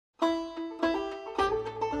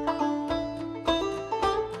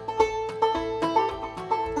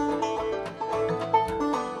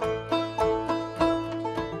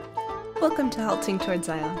Welcome to Halting Toward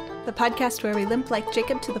Zion, the podcast where we limp like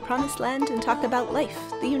Jacob to the promised land and talk about life,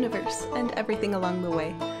 the universe, and everything along the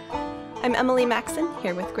way. I'm Emily Maxon,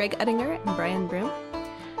 here with Greg Ettinger and Brian Broom,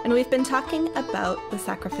 and we've been talking about the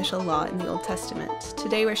sacrificial law in the Old Testament.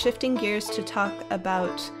 Today we're shifting gears to talk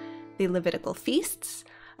about the Levitical feasts,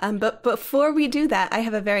 but before we do that, I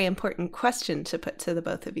have a very important question to put to the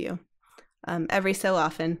both of you. Every so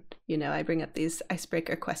often, I bring up these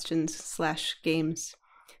icebreaker questions / games,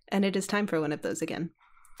 and it is time for one of those again.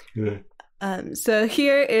 Yeah. So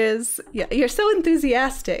here is, you're so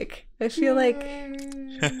enthusiastic. I feel like...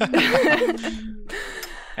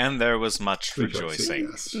 And there was much rejoicing.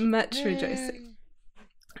 Yes. Much rejoicing.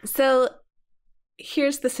 So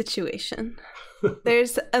here's the situation.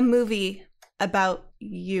 There's a movie about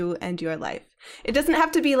you and your life. It doesn't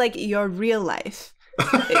have to be like your real life.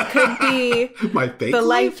 It could be My fake the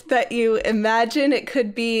life that you imagine. It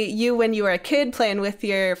could be you when you were a kid playing with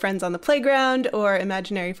your friends on the playground or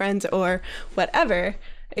imaginary friends or whatever.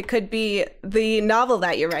 It could be the novel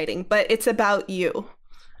that you're writing, but it's about you.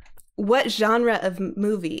 What genre of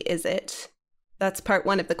movie is it? That's part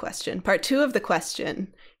one of the question. Part two of the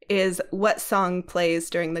question is what song plays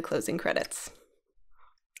during the closing credits?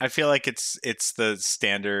 I feel like it's the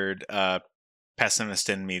standard pessimist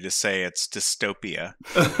in me to say it's dystopia.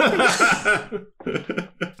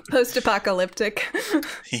 Post-apocalyptic.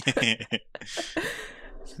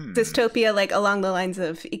 Dystopia, like along the lines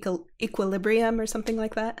of Equilibrium or something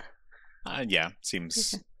like that? Yeah,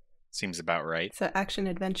 seems about right. So action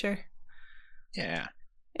adventure. Yeah.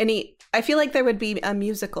 I feel like there would be a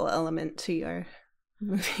musical element to your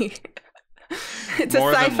movie. It's More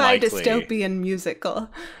a than sci-fi likely. dystopian musical.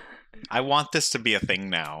 I want this to be a thing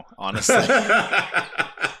now, honestly.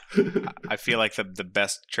 I feel like the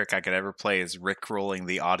best trick I could ever play is rickrolling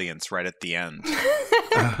the audience right at the end.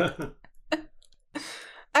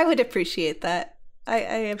 I would appreciate that. I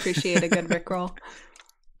appreciate a good rickroll.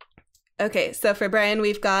 Okay, so for Brian,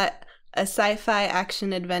 we've got a sci-fi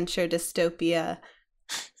action adventure dystopia.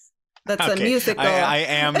 That's a musical.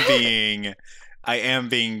 I am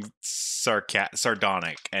being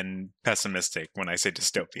sardonic and pessimistic when I say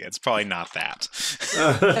dystopia. It's probably not that.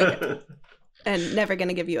 Okay. And Never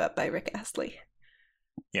Gonna Give You Up by Rick Astley.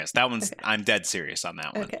 Yes, that one's. Okay. I'm dead serious on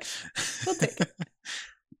that one. Okay, we'll take it.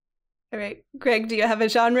 All right, Greg, do you have a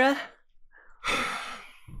genre?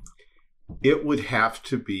 It would have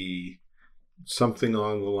to be something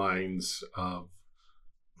along the lines of,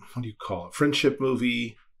 what do you call it? Friendship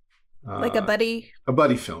movie. Like a buddy? A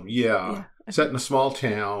buddy film, yeah. Set in a small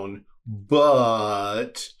town,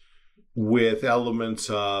 but with elements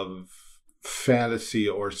of fantasy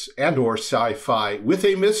or sci-fi with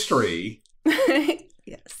a mystery.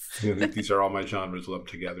 Yes. I think these are all my genres lumped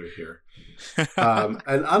together here. And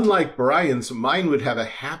unlike Brian's, mine would have a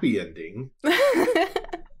happy ending.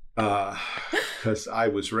 Because I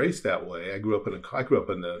was raised that way. I grew up in the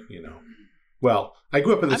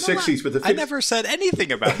 60s, but the 50s, I never said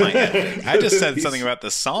anything about my ending. I just said something about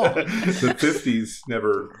the song. The 50s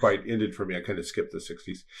never quite ended for me. I kind of skipped the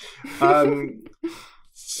 60s.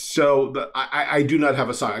 I do not have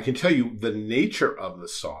a song. I can tell you the nature of the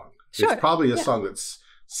song. Sure. It's probably a song that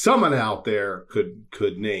someone out there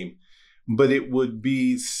could name, but it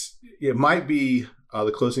might be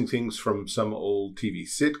the closing things from some old TV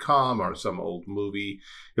sitcom or some old movie.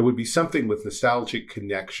 It would be something with nostalgic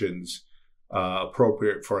connections,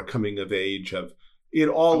 appropriate for a coming of age of it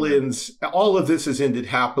all ends. All of this has ended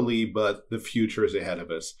happily, but the future is ahead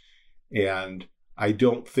of us. And I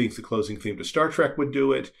don't think the closing theme to Star Trek would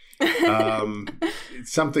do it.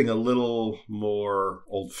 It's something a little more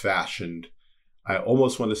old fashioned. I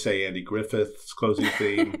almost want to say Andy Griffith's closing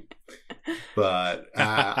theme, but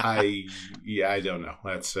I don't know.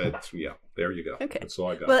 That's it. Yeah, there you go. Okay. That's all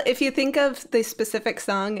I got. Well, if you think of the specific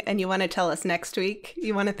song and you want to tell us next week,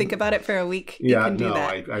 you want to think about it for a week, you can do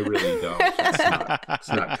that. I really don't. It's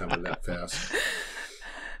not coming that fast.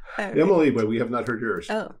 Right. Emily, but we have not heard yours.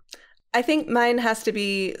 Oh, I think mine has to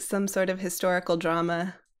be some sort of historical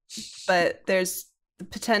drama, but there's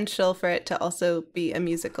potential for it to also be a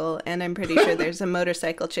musical, and I'm pretty sure there's a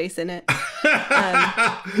motorcycle chase in it.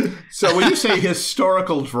 So when you say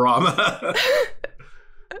historical drama,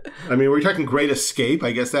 I mean, we're talking Great Escape.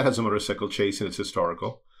 I guess that has a motorcycle chase and it's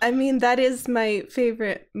historical. I mean, that is my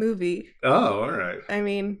favorite movie. Oh, all right. I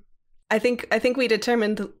mean, I think we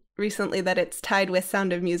determined recently that it's tied with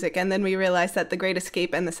Sound of Music, and then we realized that The Great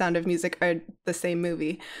Escape and The Sound of Music are the same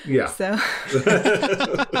movie. Yeah. So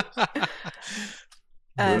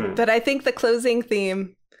but I think the closing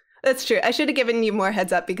theme, That's true. I should have given you more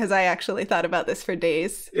heads up because I actually thought about this for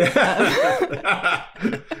days. And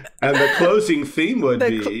the closing theme would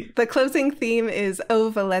be... The closing theme is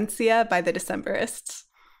O Valencia by the Decemberists.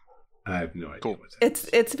 I have no idea Cool. what that is.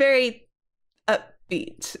 It's very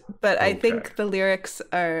upbeat, but I Okay. think the lyrics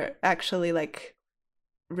are actually like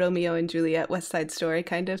Romeo and Juliet, West Side Story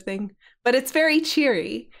kind of thing. But it's very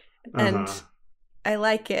cheery, and Uh-huh. I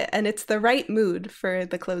like it. And it's the right mood for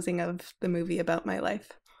the closing of the movie about my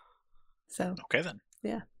life. So, Okay, then.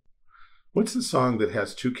 What's the song that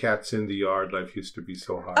has two cats in the yard? Life used to be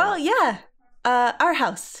so hard. oh yeah, Our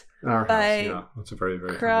House, Our by House, yeah. That's a very,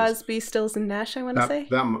 very Crosby, Stills, and Nash, I want to say.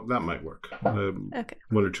 that might work. Okay,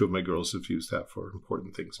 One or two of my girls have used that for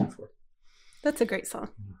important things before. that's a great song.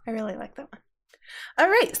 I really like that one. All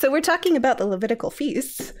right, so we're talking about the Levitical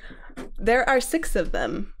feasts. There are 6 of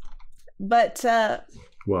them, but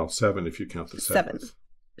Well, 7 if you count the 7. Sabbath.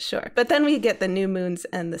 Sure. But then we get the new moons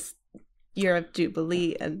and the year of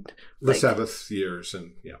Jubilee and The Sabbath years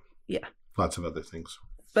and Yeah. lots of other things.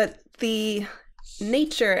 But the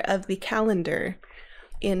nature of the calendar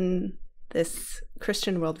in this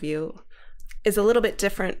Christian worldview is a little bit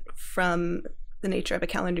different from the nature of a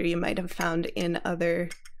calendar you might have found in other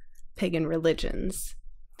pagan religions.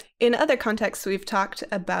 In other contexts, we've talked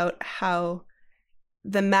about how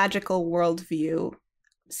the magical worldview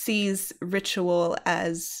sees ritual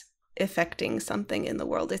as affecting something in the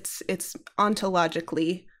world. It's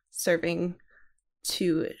ontologically serving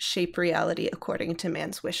to shape reality according to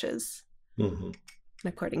man's wishes Mm-hmm. and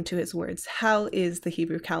according to his words. How is the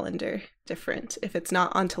Hebrew calendar different? If it's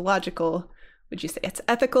not ontological, would you say it's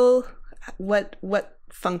ethical? What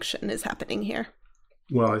function is happening here?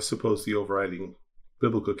 Well, I suppose the overriding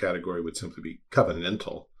biblical category would simply be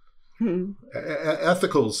covenantal. Hmm.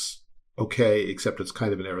 Ethical's okay, except it's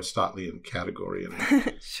kind of an Aristotelian category.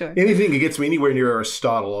 And Sure. anything that gets me anywhere near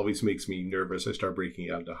Aristotle always makes me nervous. I start breaking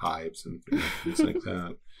out into hives and things like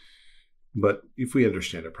that. But if we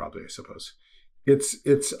understand it properly, I suppose.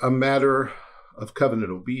 It's a matter of covenant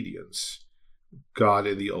obedience. God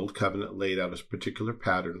in the Old Covenant laid out a particular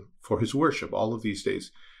pattern for his worship. All of these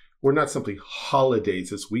days were not simply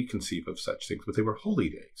holidays as we conceive of such things, but they were holy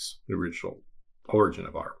days, the original origin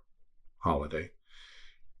of our holiday.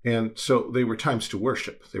 And so they were times to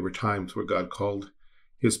worship. They were times where God called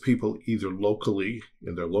his people either locally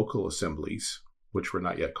in their local assemblies, which were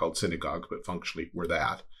not yet called synagogue, but functionally were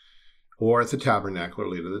that, or at the tabernacle or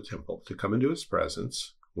later the temple, to come into his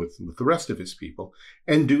presence with the rest of his people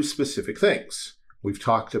and do specific things. We've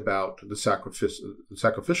talked about the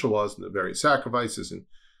sacrificial laws and the various sacrifices and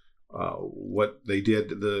what they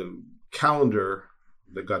did. The calendar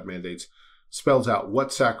that God mandates spells out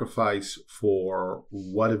what sacrifice for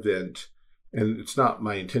what event. And it's not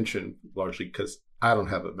my intention, largely because I don't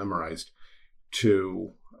have it memorized,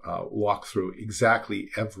 to walk through exactly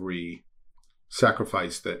every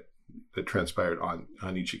sacrifice that transpired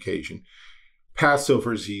on each occasion.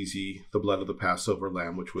 Passover is easy. The blood of the Passover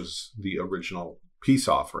lamb, which was the original peace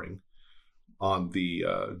offering. On the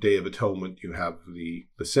Day of Atonement, you have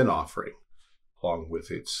the sin offering, along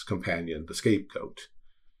with its companion, the scapegoat.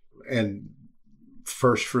 And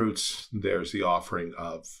first fruits, there's the offering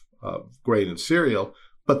of grain and cereal,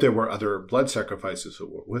 but there were other blood sacrifices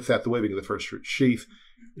with that. The waving of the first fruit sheath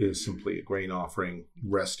is simply a grain offering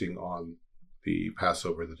resting on the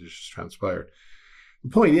Passover that has just transpired. The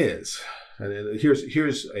point is, and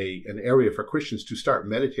here's an area for Christians to start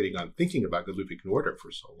meditating on, thinking about, because we've ignored it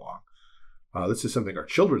for so long. This is something our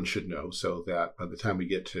children should know, so that by the time we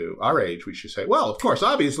get to our age, we should say, well, of course,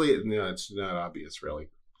 obviously, it's not obvious, really.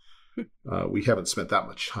 We haven't spent that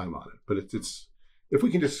much time on it, but it's if we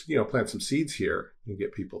can just plant some seeds here and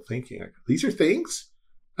get people thinking, like, these are things.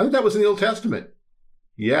 I think that was in the Old Testament.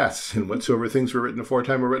 Yes, and whatsoever things were written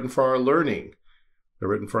aforetime were written for our learning. They're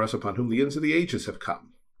written for us upon whom the ends of the ages have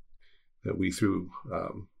come, that we through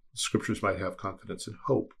scriptures might have confidence and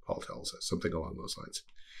hope. Paul tells us something along those lines.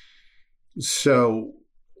 So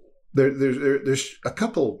there's a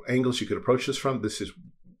couple angles you could approach this from. This is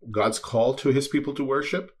God's call to his people to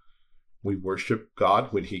worship. We worship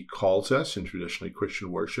God when he calls us, and traditionally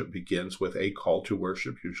Christian worship begins with a call to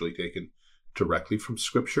worship, usually taken directly from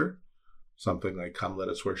Scripture. Something like, come, let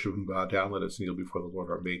us worship and bow down, let us kneel before the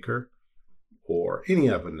Lord our Maker, or any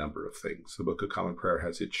of a number of things. The Book of Common Prayer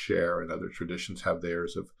has its share, and other traditions have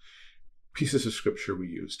theirs, of pieces of Scripture we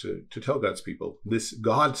use to tell God's people, this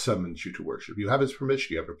God summons you to worship. You have his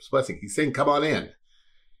permission, you have his blessing. He's saying, come on in.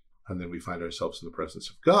 And then we find ourselves in the presence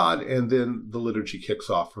of God, and then the liturgy kicks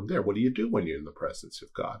off from there. What do you do when you're in the presence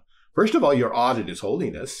of God? First of all, you're awed at his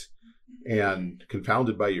holiness and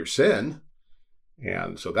confounded by your sin.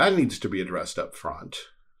 And so that needs to be addressed up front.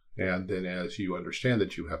 And then as you understand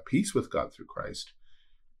that you have peace with God through Christ,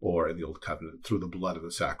 or in the Old Covenant, through the blood of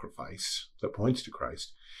the sacrifice that points to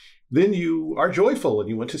Christ, then you are joyful and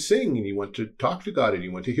you want to sing and you want to talk to God and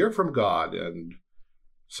you want to hear from God. And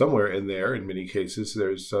somewhere in there, in many cases,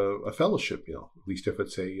 there's a fellowship meal, at least if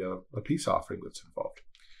it's a peace offering that's involved,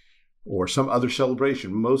 or some other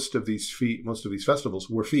celebration. Most of these festivals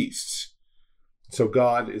were feasts. So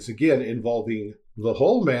God is again involving the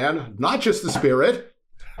whole man, not just the spirit.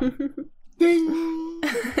 Ding!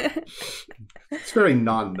 It's very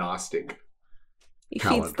non-Gnostic. He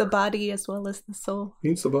calendar. feeds the body as well as the soul.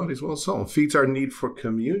 Feeds the body as well as the soul. Feeds our need for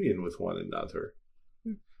communion with one another.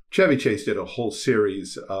 Chevy Chase did a whole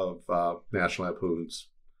series of National Lampoon's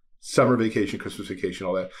Summer Vacation, Christmas Vacation,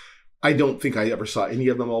 all that. I don't think I ever saw any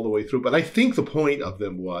of them all the way through, but I think the point of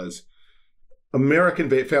them was American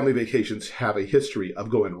family vacations have a history of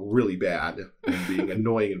going really bad and being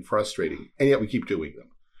annoying and frustrating, and yet we keep doing them.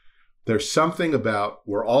 There's something about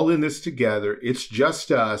we're all in this together. It's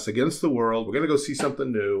just us against the world. We're going to go see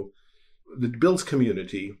something new. That builds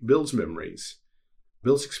community, builds memories,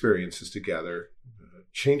 builds experiences together,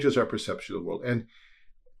 changes our perception of the world. And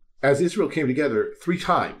as Israel came together three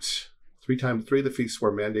times, three of the feasts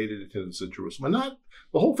were mandated attendance in Jerusalem. And not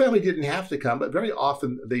the whole family didn't have to come, but very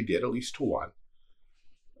often they did, at least to one.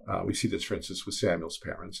 We see this, for instance, with Samuel's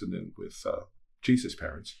parents and then with Jesus'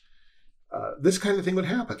 parents. This kind of thing would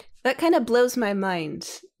happen. That kind of blows my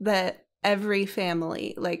mind that every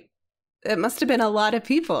family, like, it must have been a lot of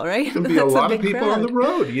people, right? There'd be a lot of people on the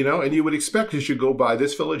road, you know, and you would expect as you go by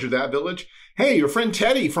this village or that village, hey, your friend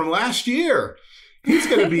Teddy from last year, he's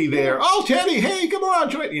going to be there. Oh, Teddy, hey, come on,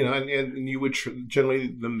 join. You know, and you would generally,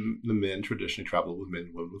 the men traditionally travel with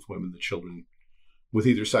men, with women, the children with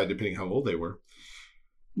either side, depending how old they were.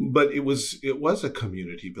 But it was a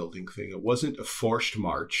community building thing. It wasn't a forced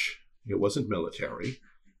march. It wasn't military.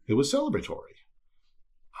 It was celebratory.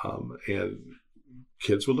 And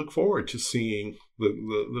kids would look forward to seeing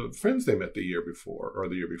the friends they met the year before or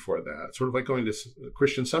the year before that. Sort of like going to a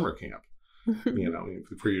Christian summer camp, you know,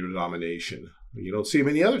 for your denomination. You don't see them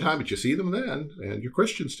any other time, but you see them then, and you're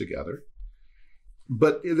Christians together.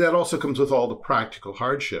 But that also comes with all the practical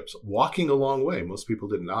hardships. Walking a long way. Most people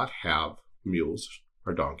did not have mules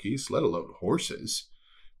or donkeys, let alone horses.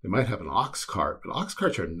 They might have an ox cart, but ox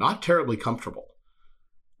carts are not terribly comfortable.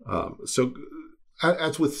 So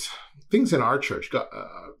as with things in our church,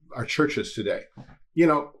 our churches today, you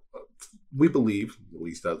know, we believe, at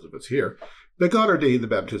least those of us here, that God ordained the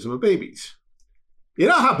baptism of babies. You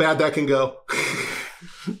know how bad that can go?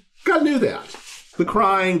 God knew that. The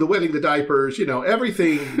crying, the wetting, the diapers, you know,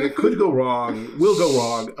 everything that could go wrong will go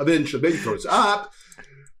wrong. Eventually, baby throws up.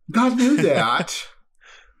 God knew that.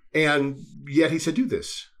 And yet he said, do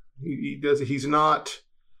this. He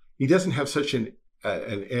doesn't have such an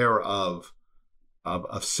air of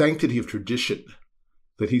sanctity of tradition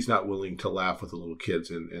that he's not willing to laugh with the little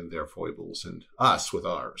kids and their foibles and us with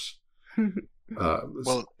ours.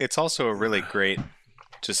 Well, it's also a really great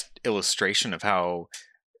just illustration of how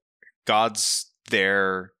God's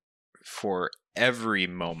there for every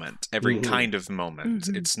moment, every kind of moment.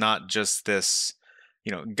 It's not just this,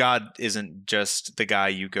 you know, God isn't just the guy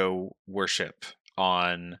you go worship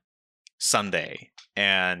on Sunday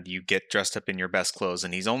and you get dressed up in your best clothes,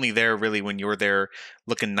 and he's only there really when you're there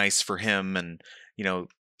looking nice for him. And, you know,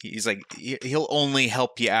 he's like, he'll only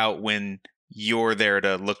help you out when you're there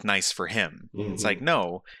to look nice for him. It's like,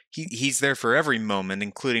 no, he's there for every moment,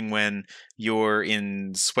 including when you're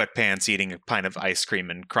in sweatpants eating a pint of ice cream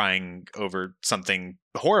and crying over something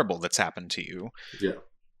horrible that's happened to you. Yeah.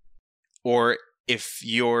 Or if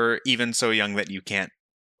you're even so young that you can't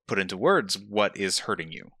put into words what is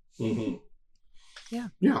hurting you. Yeah.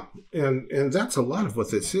 Yeah. And that's a lot of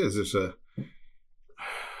what this is. There's a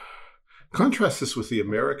contrast this with the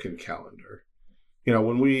American calendar. You know,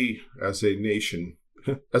 when we, as a nation,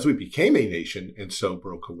 as we became a nation and so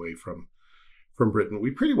broke away from Britain,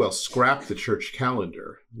 we pretty well scrapped the church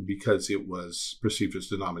calendar because it was perceived as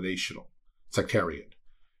denominational, sectarian.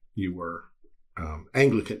 You were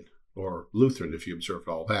Anglican or Lutheran if you observed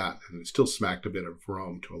all that, and it still smacked a bit of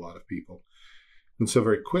Rome to a lot of people. And so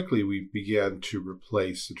very quickly we began to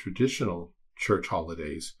replace the traditional church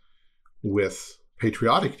holidays with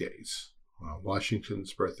patriotic days.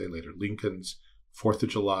 Washington's birthday, later Lincoln's, 4th of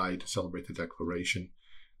July to celebrate the Declaration.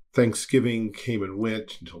 Thanksgiving came and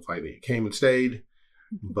went until finally it came and stayed.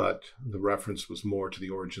 But the reference was more to the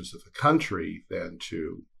origins of the country than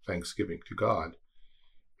to Thanksgiving to God.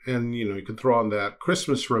 And, you know, you could throw on that.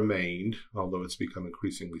 Christmas remained, although it's become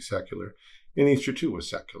increasingly secular. And Easter, too, was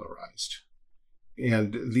secularized.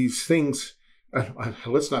 And these things,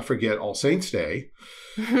 let's not forget All Saints Day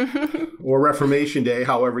or Reformation Day,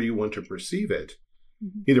 however you want to perceive it.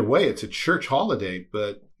 Either way, it's a church holiday,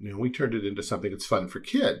 but we turned it into something that's fun for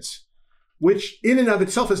kids, which in and of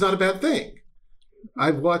itself is not a bad thing.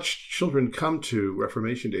 I've watched children come to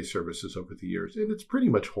Reformation Day services over the years, and it's pretty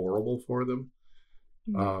much horrible for them.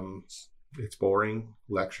 It's boring,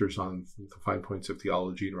 lectures on the fine points of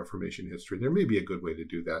theology and Reformation history. There may be a good way to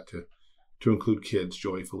do that to include kids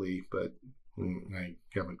joyfully, but I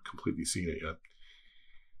haven't completely seen it yet.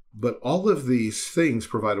 But all of these things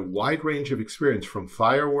provide a wide range of experience, from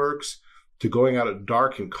fireworks to going out at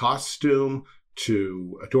dark in costume,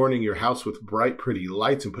 to adorning your house with bright, pretty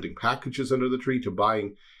lights and putting packages under the tree, to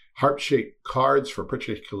buying heart-shaped cards for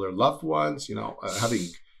particular loved ones, having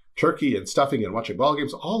turkey and stuffing and watching ball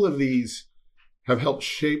games. All of these have helped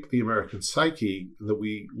shape the American psyche, that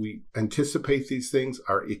we anticipate these things.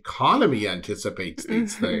 Our economy anticipates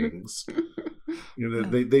these things.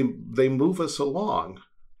 They move us along.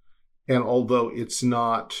 And although it's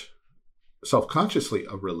not self-consciously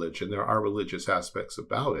a religion, there are religious aspects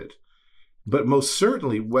about it. But most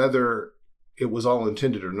certainly, whether it was all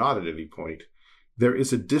intended or not at any point, there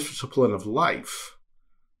is a discipline of life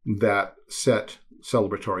that set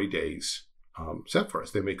celebratory days set for us.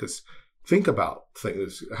 They make us think about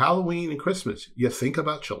things. Halloween and Christmas, you think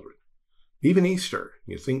about children. Even Easter,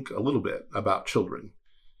 you think a little bit about children.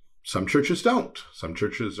 Some churches don't. Some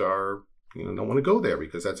churches don't want to go there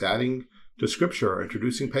because that's adding to Scripture or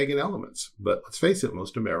introducing pagan elements. But let's face it,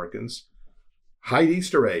 most Americans hide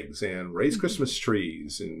Easter eggs and raise Christmas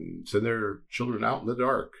trees and send their children out in the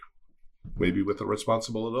dark, maybe with a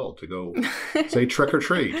responsible adult to go say trick or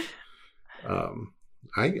treat.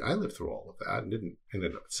 I lived through all of that, and in and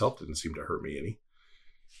of itself didn't seem to hurt me any.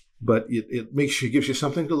 But it gives you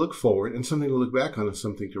something to look forward and something to look back on and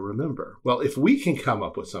something to remember. Well, if we can come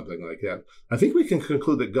up with something like that, I think we can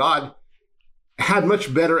conclude that God had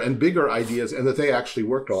much better and bigger ideas, and that they actually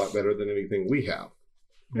worked a lot better than anything we have.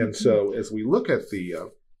 And so as we look at the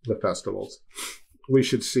festivals, we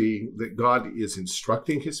should see that God is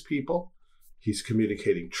instructing his people. He's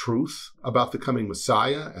communicating truth about the coming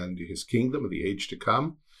Messiah and his kingdom and the age to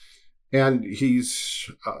come. And he was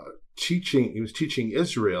teaching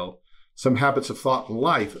Israel some habits of thought and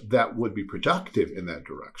life that would be productive in that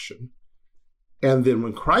direction. And then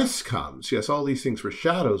when Christ comes, yes, all these things were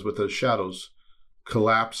shadows, but those shadows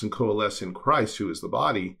collapse and coalesce in Christ, who is the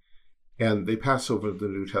body, and they pass over the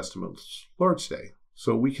New Testament's Lord's Day.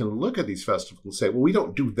 So we can look at these festivals and say, well, we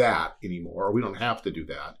don't do that anymore, or we don't have to do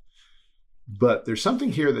that. But there's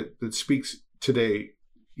something here that speaks today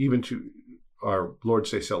even to our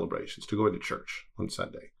Lord's Day celebrations, to go into church on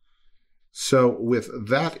Sunday. So with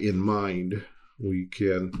that in mind, we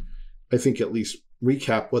can, I think, at least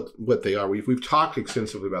recap what they are. We've talked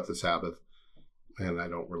extensively about the Sabbath, and I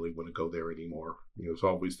don't really want to go there anymore. It's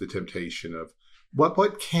always the temptation of,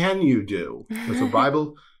 what can you do? As a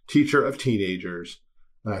Bible teacher of teenagers,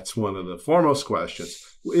 that's one of the foremost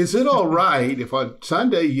questions. Is it all right if on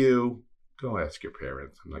Sunday you go ask your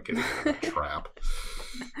parents? I'm not getting in a trap.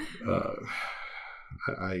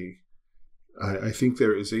 I think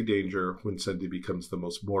there is a danger when Sunday becomes the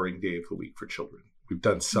most boring day of the week for children. We've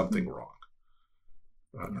done something wrong.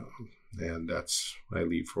 And that's, I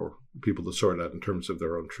leave for people to sort out in terms of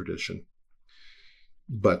their own tradition.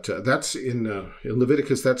 But that's in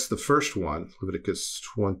Leviticus, that's the first one, Leviticus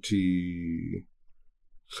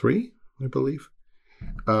 23, I believe.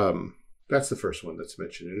 That's the first one that's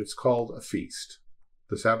mentioned, and it's called a feast.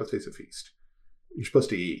 The Sabbath is a feast. You're supposed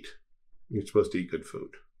to eat. You're supposed to eat good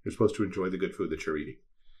food. You're supposed to enjoy the good food that you're eating.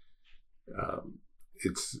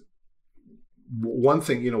 It's one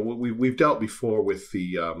thing, we've dealt before with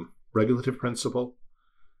the regulative principle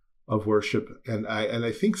of worship, and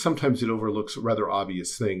I think sometimes it overlooks rather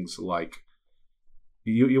obvious things, like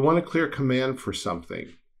you want a clear command for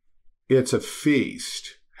something. It's a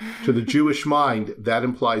feast. To the Jewish mind, that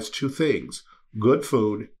implies two things: good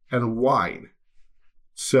food and wine.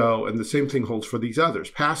 So, and the same thing holds for these others.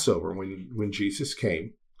 Passover, when Jesus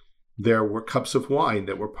came, there were cups of wine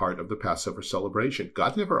that were part of the Passover celebration.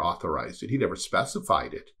 God never authorized it. He never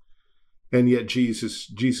specified it. And yet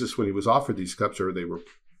Jesus, when he was offered these cups, or they were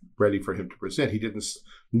ready for him to present, he didn't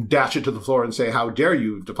dash it to the floor and say, "How dare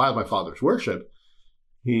you defile my Father's worship?"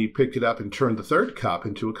 He picked it up and turned the third cup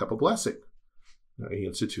into a cup of blessing. He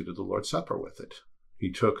instituted the Lord's Supper with it.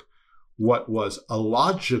 He took what was a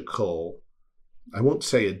logical, I won't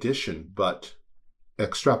say addition, but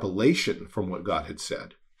extrapolation from what God had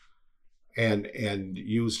said, and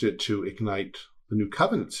used it to ignite the New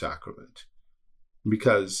Covenant sacrament.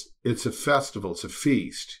 Because it's a festival, it's a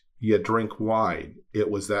feast. You drink wine.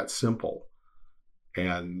 It was that simple.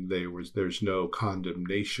 and there's no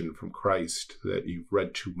condemnation from Christ that you've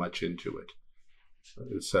read too much into it.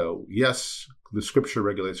 So yes, the scripture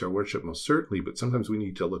regulates our worship most certainly, but sometimes we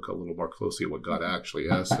need to look a little more closely at what God actually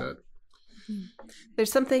has said.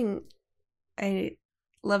 There's something I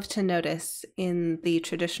love to notice in the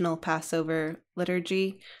traditional Passover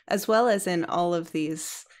liturgy, as well as in all of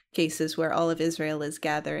these cases where all of Israel is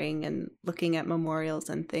gathering and looking at memorials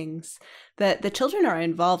and things, that the children are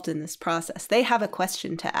involved in this process. They have a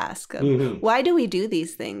question to ask of, why do we do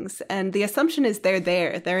these things? And the assumption is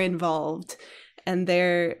they're involved, and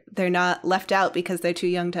they're not left out because they're too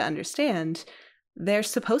young to understand. They're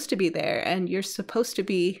supposed to be there, and you're supposed to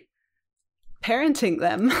be parenting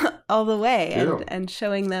them all the way and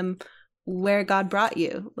showing them where God brought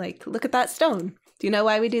you. Like, look at that stone. Do you know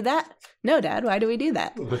why we do that? No, Dad. Why do we do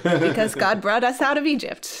that? Because God brought us out of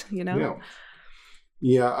Egypt, you know?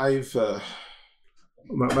 Yeah, I've...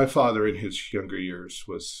 my father in his younger years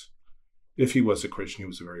was, if he was a Christian, he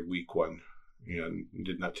was a very weak one and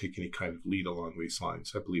did not take any kind of lead along these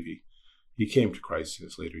lines. I believe he came to Christ in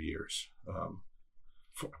his later years.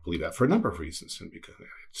 I believe that for a number of reasons, and because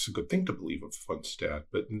it's a good thing to believe of one's dad.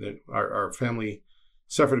 But our family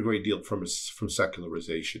suffered a great deal from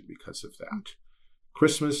secularization because of that.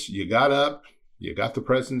 Christmas, you got up, you got the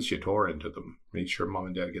presents, you tore into them. Made sure mom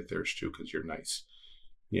and dad get theirs too because you're nice.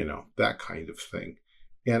 You know, that kind of thing.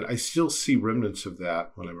 And I still see remnants of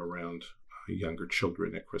that when I'm around younger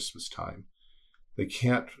children at Christmas time.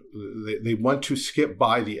 They want to skip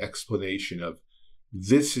by the explanation of,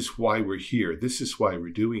 this is why we're here. This is why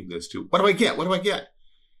we're doing this. What do I get? What do I get?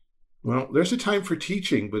 Well, there's a time for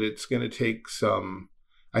teaching, but it's going to take some...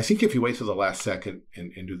 I think if you wait till the last second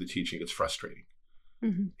and do the teaching, it's frustrating.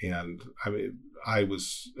 And I mean, I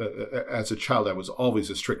was, as a child, I was always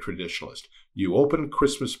a strict traditionalist. You open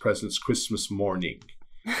Christmas presents Christmas morning.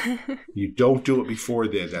 You don't do it before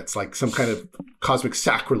then. That's like some kind of cosmic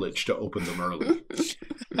sacrilege to open them early.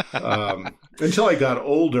 Until I got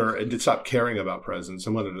older and did stop caring about presents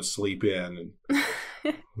and wanted to sleep in.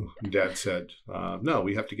 And Dad said, no,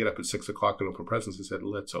 we have to get up at 6 o'clock and open presents. I said,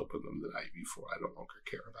 let's open them the night before. I don't longer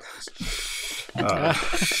care about this.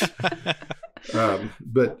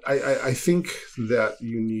 But I think that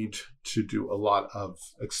you need to do a lot of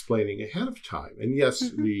explaining ahead of time. And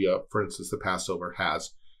yes, for instance, the Passover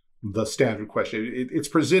has the standard question. It's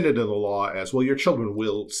presented in the law as, well, your children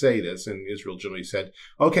will say this. And Israel generally said,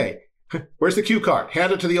 okay, where's the cue card?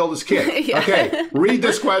 Hand it to the oldest kid. Yeah. Okay, read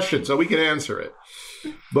this question so we can answer it.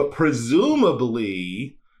 But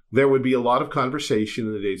presumably, there would be a lot of conversation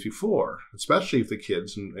in the days before, especially if the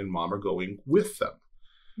kids and mom are going with them.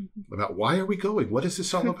 About why are we going? What is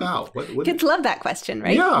this all about? What kids love that question,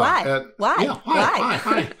 right? Yeah,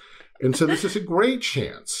 Why? And so this is a great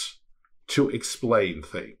chance to explain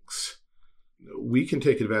things. We can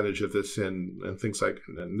take advantage of this and things like,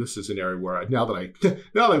 and this is an area where now that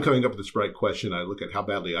I'm coming up with this bright question, I look at how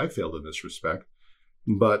badly I failed in this respect.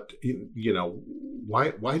 But you know,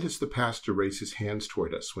 why does the pastor raise his hands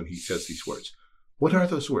toward us when he says these words? What are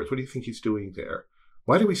those words? What do you think he's doing there?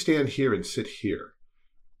 Why do we stand here and sit here?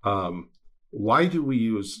 Why do we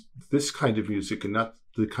use this kind of music and not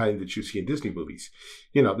the kind that you see in Disney movies?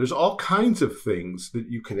 You know, there's all kinds of things that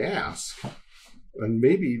you can ask, and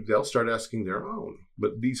maybe they'll start asking their own.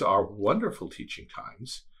 But these are wonderful teaching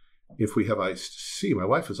times if we have eyes to see. My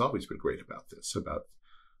wife has always been great about this, about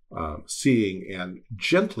seeing and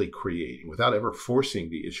gently creating without ever forcing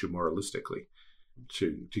the issue moralistically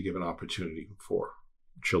to give an opportunity for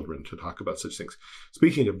children to talk about such things.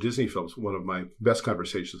 Speaking of Disney films, one of my best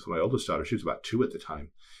conversations with my oldest daughter, she was about 2 at the time.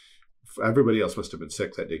 Everybody else must have been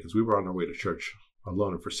sick that day because we were on our way to church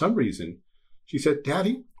alone. And for some reason, she said,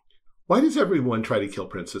 Daddy, why does everyone try to kill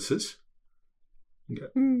princesses?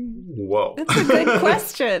 Whoa. That's a good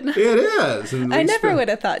question. It is. I never would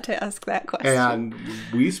have thought to ask that question. And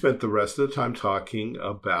we spent the rest of the time talking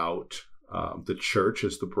about the church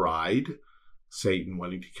as the bride, Satan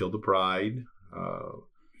wanting to kill the bride,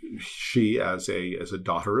 she as a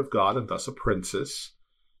daughter of God and thus a princess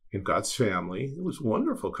in God's family. It was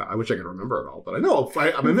wonderful. I wish I could remember it all, but I know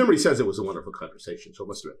my memory says it was a wonderful conversation, so it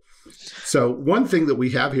must have been. So one thing that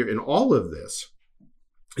we have here in all of this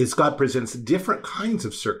is God presents different kinds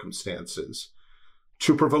of circumstances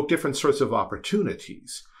to provoke different sorts of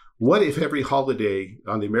opportunities. What if every holiday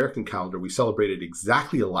on the American calendar we celebrated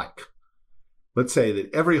exactly alike? Let's say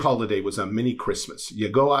that every holiday was a mini Christmas. You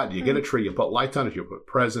go out, you get a tree, you put lights on it, you put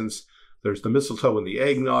presents, there's the mistletoe and the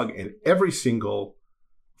eggnog, and every single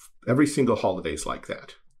holiday is like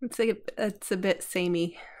that. It's a bit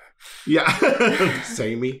samey. Yeah,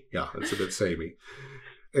 samey. Yeah, it's a bit samey.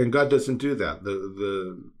 And God doesn't do that.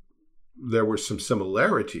 there were some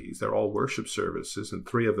similarities. They're all worship services, and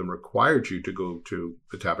 3 of them required you to go to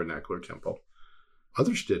the tabernacle or temple.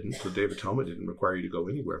 Others didn't. The Day of Atonement didn't require you to go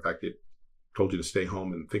anywhere. In fact, it told you to stay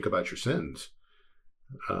home and think about your sins.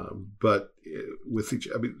 But with each,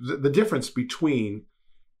 I mean, the difference between,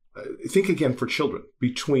 think again for children,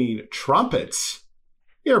 between trumpets.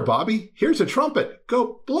 Here, Bobby, here's a trumpet.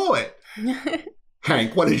 Go blow it.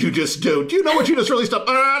 Hank, what did you just do? Do you know what you just released up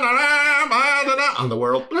on the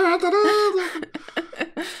world?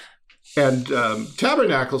 And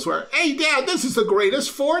tabernacles were, hey, Dad, this is the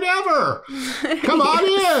greatest fort ever. Come on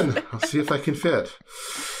in. I'll see if I can fit.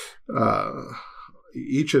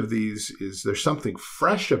 Each of these there's something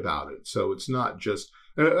fresh about it. So it's not just,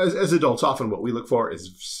 as adults, often what we look for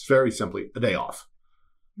is very simply a day off.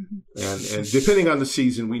 Mm-hmm. And depending on the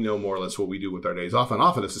season, we know more or less what we do with our days off. And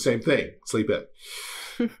often it's the same thing, sleep in.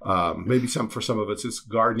 Maybe for some of us, it's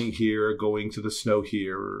gardening here, going to the snow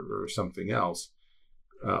here, or something else.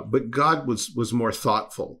 But God was more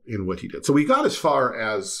thoughtful in what he did. So we got as far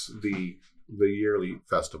as the yearly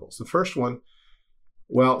festivals. The first one,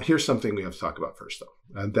 well, here's something we have to talk about first,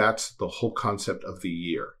 though. And that's the whole concept of the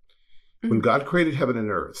year. Mm-hmm. When God created heaven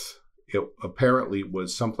and earth, it apparently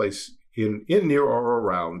was someplace in near or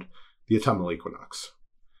around the autumnal equinox.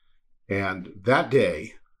 And that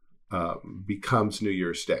day becomes New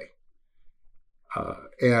Year's Day.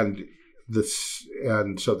 And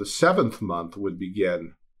so the 7th month would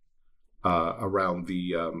begin around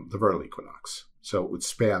the vernal equinox. So it would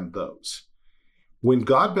span those. When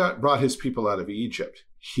God brought his people out of Egypt,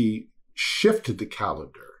 he shifted the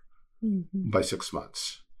calendar by 6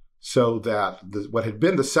 months, so that what had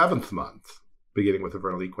been the 7th month, beginning with the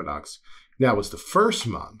vernal equinox, now was the 1st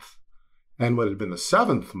month, and what had been the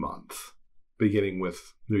 7th month, beginning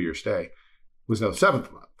with New Year's Day, was now the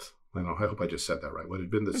 7th month. I hope I just said that right. What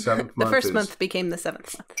had been the 7th month, the first month became the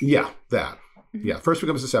 7th month. Yeah, that. Yeah, first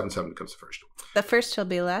becomes the 7th, 7th becomes the first. The first shall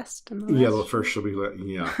be last. And the last. Yeah, the first shall be last.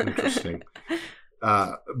 Yeah, interesting.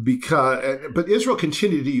 But Israel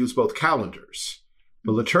continued to use both calendars.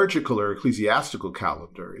 The liturgical or ecclesiastical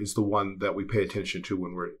calendar is the one that we pay attention to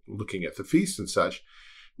when we're looking at the feasts and such.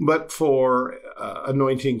 But for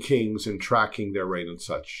anointing kings and tracking their reign and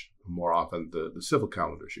such, more often the civil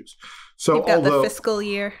calendar is used. So you've got the fiscal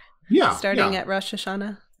year starting at Rosh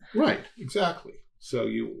Hashanah. Right, exactly. So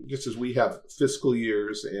just as we have fiscal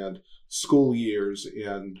years and school years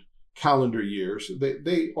and calendar years,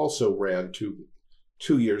 they also ran 2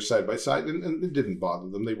 years side by side, and it didn't bother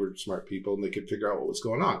them. They were smart people, and they could figure out what was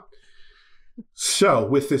going on. So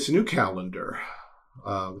with this new calendar,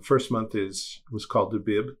 the first month was called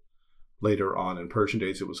Abib. Later on in Persian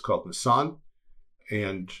days, it was called Nisan.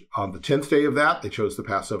 And on the 10th day of that, they chose the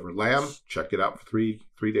Passover lamb, checked it out for three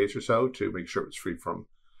days or so to make sure it was free from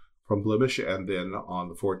blemish. And then on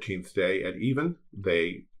the 14th day at even,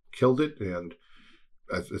 they killed it, and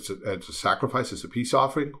as a sacrifice, as a peace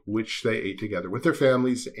offering, which they ate together with their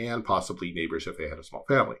families and possibly neighbors if they had a small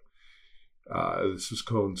family. This was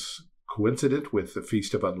coincident with the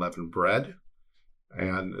Feast of Unleavened Bread.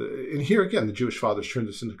 And here again, the Jewish fathers turned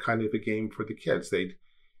this into kind of a game for the kids.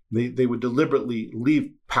 They would deliberately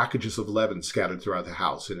leave packages of leaven scattered throughout the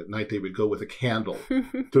house. And at night, they would go with a candle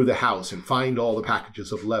through the house and find all the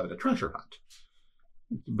packages of leaven, a treasure hunt.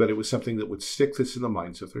 But it was something that would stick this in the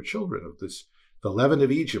minds of their children, of this, the leaven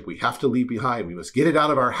of Egypt, we have to leave behind. We must get it out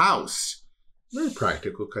of our house. Very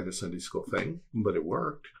practical kind of Sunday school thing, but it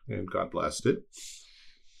worked, and God blessed it.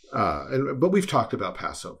 But we've talked about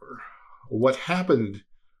Passover. What happened,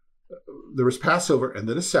 there was Passover and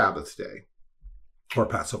then a Sabbath day. Or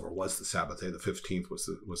Passover was the Sabbath day. The 15th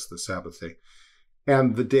was the Sabbath day.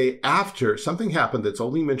 And the day after, something happened that's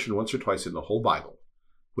only mentioned once or twice in the whole Bible,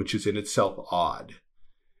 which is in itself odd.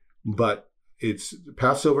 But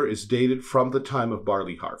Passover is dated from the time of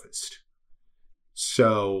barley harvest.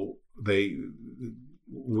 So they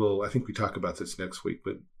will, I think we talk about this next week,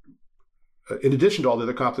 but in addition to all the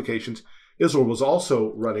other complications, Israel was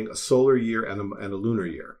also running a solar year and a lunar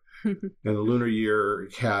year. And the lunar year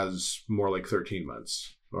has more like 13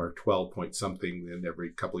 months or 12 point something. And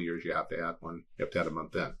every couple of years you have to add one. You have to add a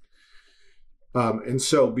month in. And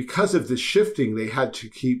so because of this shifting, they had to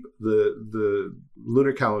keep the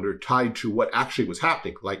lunar calendar tied to what actually was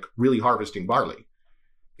happening, like really harvesting barley.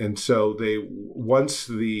 And so once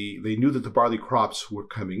they knew that the barley crops were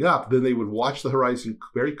coming up, then they would watch the horizon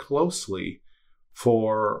very closely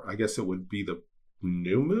for, I guess it would be the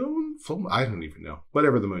new moon? I don't even know.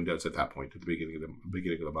 Whatever the moon does at that point, at the beginning of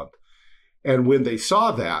the month. And when they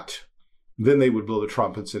saw that, then they would blow the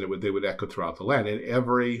trumpets, and they would echo throughout the land. And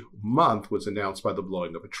every month was announced by the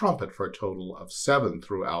blowing of a trumpet, for a total of 7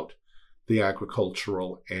 throughout the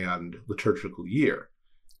agricultural and liturgical year.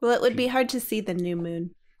 Well, it would be hard to see the new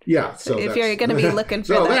moon. Yeah. So if you're going to be looking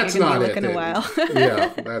for so that, you're going to be looking then. a while.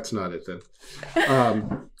 Yeah, that's not it then.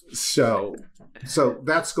 So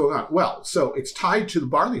that's going on. Well, so it's tied to the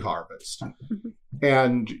barley harvest,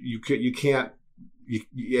 and you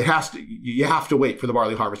have to wait for the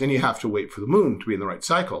barley harvest, and you have to wait for the moon to be in the right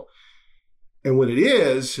cycle. And when it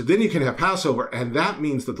is, then you can have Passover, and that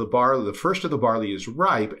means that the first of the barley is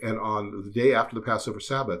ripe, and on the day after the Passover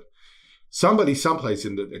Sabbath, somebody someplace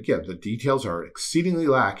again, the details are exceedingly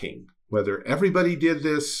lacking, whether everybody did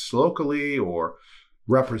this locally or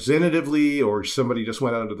representatively, or somebody just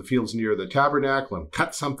went out into the fields near the tabernacle and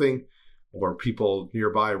cut something, or people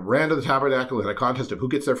nearby ran to the tabernacle in a contest of who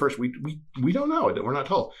gets there first. We don't know. We're not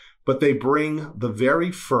told. But they bring the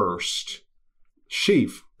very first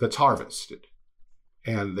sheaf that's harvested,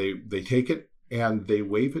 and they take it and they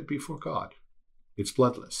wave it before God. It's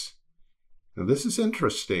bloodless. Now this is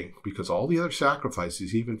interesting because all the other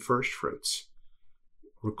sacrifices, even first fruits,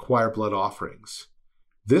 require blood offerings.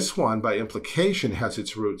 This one, by implication, has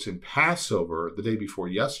its roots in Passover, the day before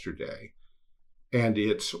yesterday, and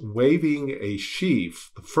it's waving a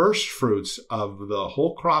sheaf, the first fruits of the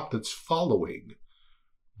whole crop that's following,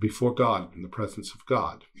 before God, in the presence of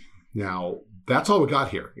God. Now, that's all we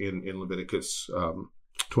got here in Leviticus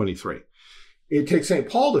 23. It takes St.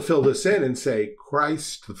 Paul to fill this in and say,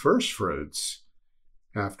 Christ, the first fruits,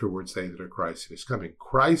 afterwards they that are Christ is coming.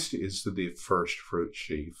 Christ is the first fruit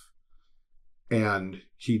sheaf. And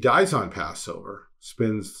he dies on Passover,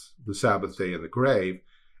 spends the Sabbath day in the grave,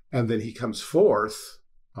 and then he comes forth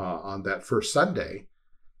on that first Sunday.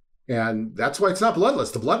 And that's why it's not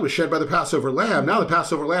bloodless. The blood was shed by the Passover lamb. Now the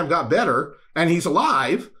Passover lamb got better, and he's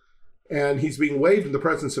alive, and he's being waved in the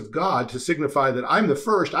presence of God to signify that I'm the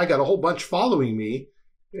first. I got a whole bunch following me.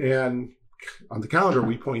 And on the calendar,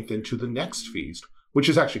 we point then to the next feast, which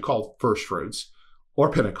is actually called First Fruits, or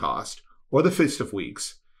Pentecost, or the Feast of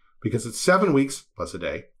Weeks, because it's 7 weeks plus a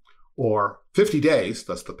day, or 50 days,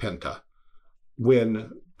 that's the Penta,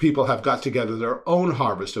 when people have got together their own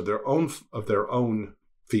harvest of their own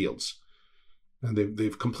fields. And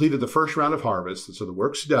they've completed the first round of harvest, and so the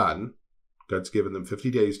work's done. God's given them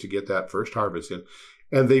 50 days to get that first harvest in.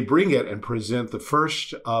 And they bring it and present the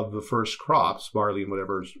first of the first crops, barley and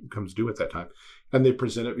whatever comes due at that time, and they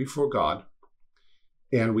present it before God.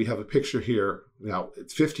 And we have a picture here. Now,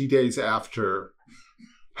 it's 50 days after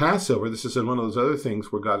Passover. This is one of those other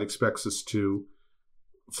things where God expects us to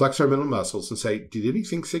flex our mental muscles and say, did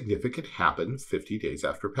anything significant happen 50 days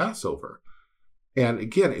after Passover? And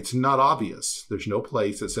again, it's not obvious. There's no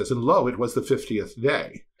place that says, and lo, it was the 50th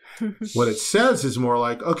day. What it says is more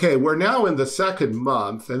like, okay, we're now in the second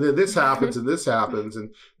month, and then this happens, and this happens,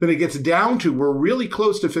 and then it gets down to, we're really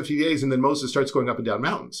close to 50 days, and then Moses starts going up and down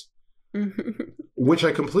mountains, which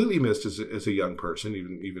I completely missed as a young person,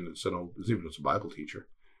 even as a Bible teacher.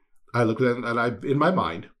 I looked at it, and in my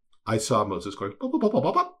mind, I saw Moses going, boy,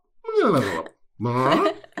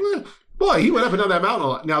 he went up and down that mountain a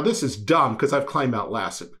lot. Now, this is dumb because I've climbed Mount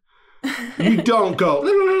Lassen. You don't go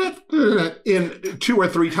in 2 or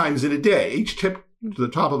 3 times in a day. Each trip to the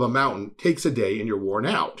top of a mountain takes a day and you're worn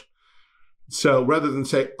out. So rather than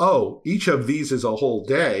say, oh, each of these is a whole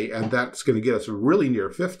day and that's going to get us really near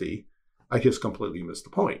 50, I just completely missed the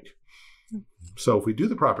point. So if we do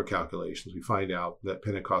the proper calculations, we find out that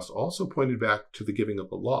Pentecost also pointed back to the giving of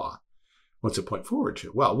the law. What's it point forward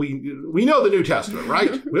to? Well, we know the New Testament,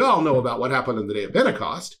 right? We all know about what happened on the day of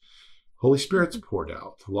Pentecost. Holy Spirit's poured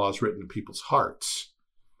out. The law is written in people's hearts.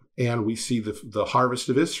 And we see the harvest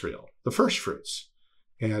of Israel, the first fruits.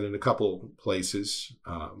 And in a couple places,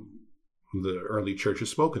 the early church has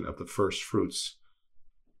spoken of the first fruits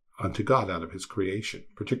unto God out of his creation,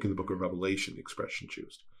 particularly in the book of Revelation, the expression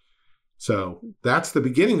used. So that's the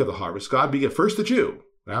beginning of the harvest. God began first the Jew,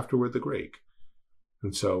 afterward the Greek.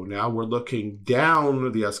 And so now we're looking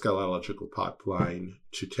down the eschatological pipeline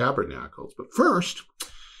to tabernacles. But first,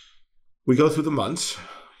 we go through the months.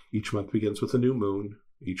 Each month begins with a new moon.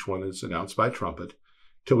 Each one is announced by trumpet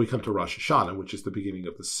till we come to Rosh Hashanah, which is the beginning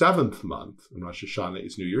of the 7th month. And Rosh Hashanah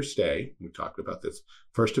is New Year's Day. We talked about this,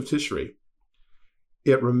 1st of Tishri.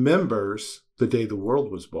 It remembers the day the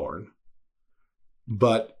world was born,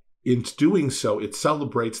 but in doing so, it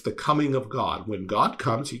celebrates the coming of God. When God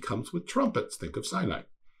comes, he comes with trumpets. Think of Sinai.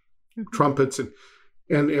 Trumpets. And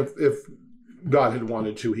if God had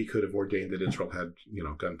wanted to, he could have ordained that Israel had,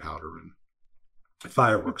 gunpowder and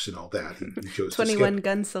fireworks and all that. He chose 21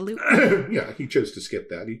 gun salute. Yeah, he chose to skip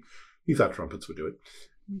that. He thought trumpets would do it.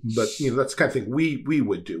 But, that's the kind of thing we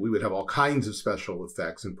would do. We would have all kinds of special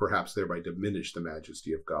effects and perhaps thereby diminish the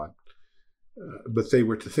majesty of God. but they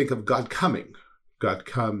were to think of God coming. God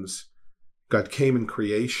came in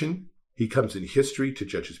creation. He comes in history to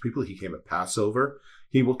judge his people. He came at Passover.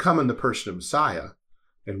 He will come in the person of Messiah,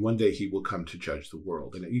 and one day he will come to judge the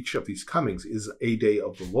world. And each of these comings is a day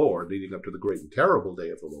of the Lord, leading up to the great and terrible day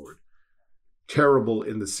of the Lord. Terrible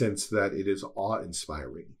in the sense that it is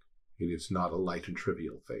awe-inspiring. It is not a light and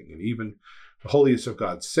trivial thing. And even the holiest of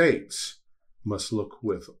God's saints must look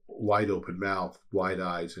with wide open mouth, wide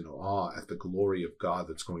eyes in awe at the glory of God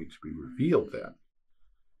that's going to be revealed then.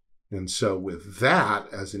 And so with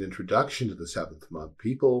that as an introduction to the seventh month,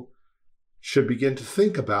 people should begin to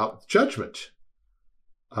think about judgment.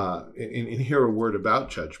 And hear a word about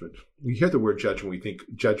judgment. We hear the word judgment, we think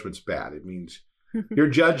judgment's bad. It means you're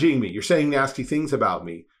judging me. You're saying nasty things about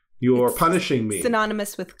me. You're punishing me.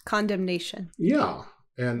 Synonymous with condemnation. Yeah.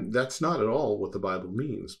 And that's not at all what the Bible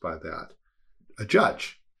means by that. A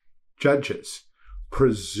judge, judges.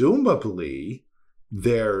 Presumably,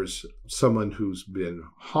 there's someone who's been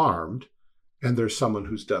harmed and there's someone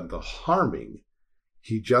who's done the harming.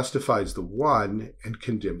 He justifies the one and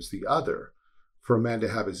condemns the other. For a man to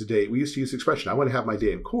have his day, we used to use the expression, I want to have my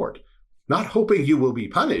day in court, not hoping you will be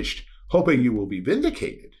punished, hoping you will be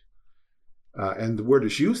vindicated. And the word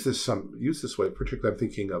is used this way, particularly I'm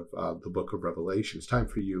thinking of the book of Revelation. It's time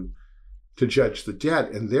for you to judge the dead.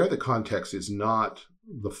 And there the context is not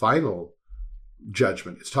the final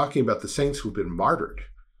judgment. It's talking about the saints who've been martyred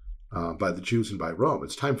by the Jews and by Rome.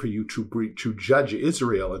 It's time for you to judge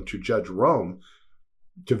Israel and to judge Rome,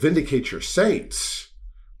 to vindicate your saints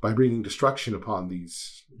by bringing destruction upon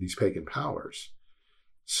these pagan powers.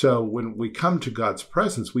 So when we come to God's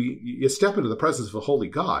presence, you step into the presence of a holy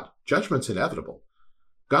God. Judgment's inevitable.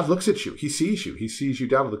 God looks at you. He sees you. He sees you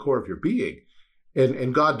down to the core of your being.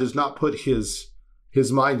 And God does not put his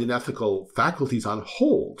mind and ethical faculties on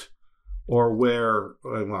hold or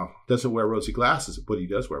doesn't wear rosy glasses. What he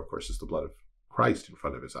does wear, of course, is the blood of Christ in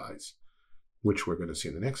front of his eyes, which we're going to see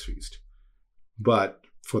in the next feast. But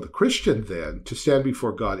for the Christian, then, to stand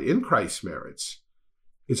before God in Christ's merits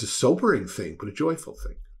is a sobering thing, but a joyful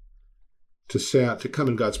thing. To come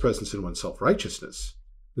in God's presence in one's self-righteousness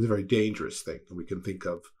is a very dangerous thing. And we can think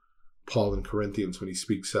of Paul in Corinthians when he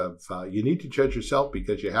speaks of, you need to judge yourself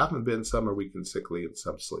because you haven't been, some are weak and sickly and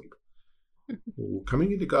some sleep.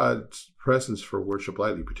 Coming into God's presence for worship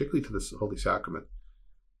lightly, particularly to this Holy Sacrament,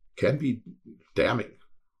 can be damning,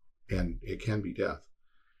 and it can be death.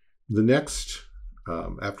 The next,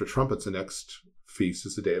 after Trumpets, the next feast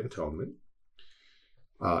is the Day of Atonement.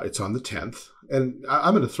 It's on the 10th. And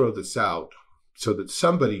I'm going to throw this out so that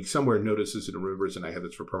somebody somewhere notices it and remembers, and I have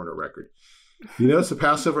this for permanent record. You notice the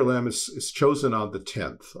Passover lamb is chosen on the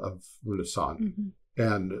 10th of Nisan,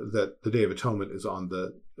 and that the Day of Atonement is on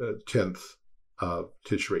the 10th of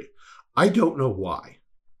Tishri. I don't know why.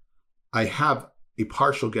 I have a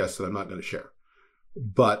partial guess that I'm not going to share.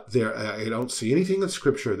 But I don't see anything in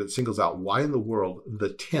Scripture that singles out why in the world the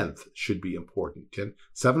 10th should be important.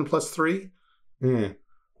 7 plus 3?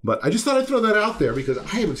 But I just thought I'd throw that out there because I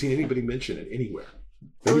haven't seen anybody mention it anywhere.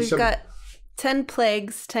 Well, we've got 10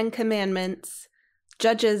 plagues, 10 commandments,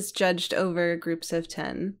 judges judged over groups of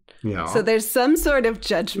 10. Yeah. So there's some sort of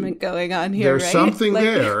judgment going on here, there's right? Something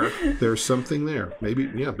there. There's something there. Maybe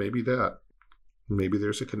that. Maybe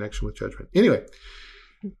there's a connection with judgment. Anyway,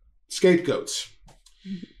 scapegoats.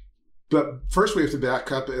 But first we have to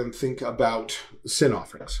back up and think about sin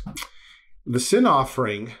offerings. The sin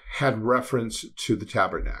offering had reference to the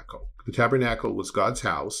tabernacle. The tabernacle was God's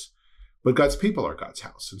house, but God's people are God's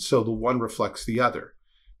house. And so the one reflects the other.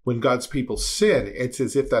 When God's people sin, it's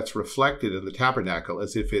as if that's reflected in the tabernacle,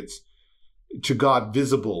 as if it's to God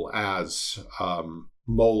visible as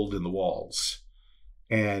mold in the walls.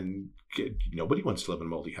 And nobody wants to live in a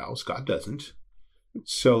moldy house. God doesn't.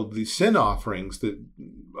 So the sin offerings that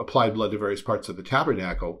applied blood to various parts of the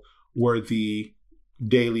tabernacle were the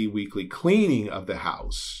daily, weekly cleaning of the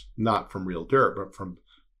house, not from real dirt, but from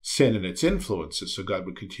sin and its influences, so God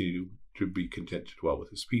would continue to be content to dwell with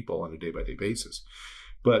his people on a day-by-day basis.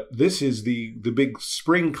 But this is the big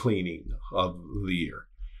spring cleaning of the year,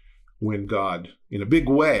 when God, in a big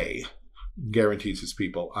way, guarantees his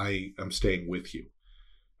people, I am staying with you.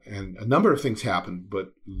 And a number of things happen,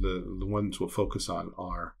 but the ones we'll focus on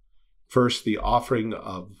are, first, the offering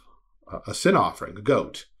of a sin offering, a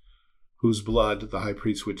goat, whose blood the high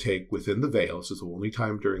priest would take within the veil. This is the only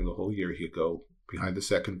time during the whole year he could go behind the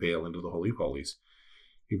second veil into the Holy of Holies.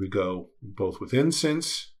 He would go both with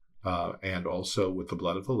incense and also with the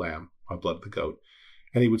blood of the lamb, or blood of the goat.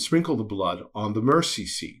 And he would sprinkle the blood on the mercy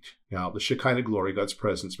seat. Now, the Shekinah glory, God's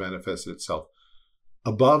presence, manifested itself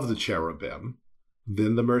above the cherubim,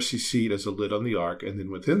 then the mercy seat as a lid on the ark, and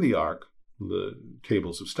then within the ark, the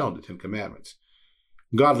tables of stone, the 10 Commandments.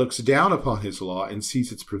 God looks down upon his law and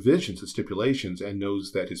sees its provisions, its stipulations, and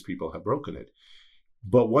knows that his people have broken it.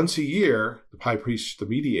 But once a year, the high priest, the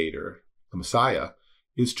mediator, the Messiah,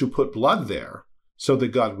 is to put blood there so that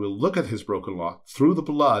God will look at his broken law through the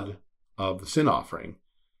blood of the sin offering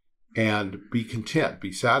and be content,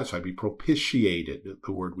 be satisfied, be propitiated,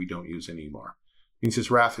 the word we don't use anymore. It means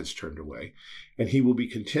his wrath is turned away, and he will be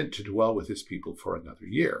content to dwell with his people for another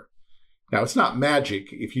year. Now, it's not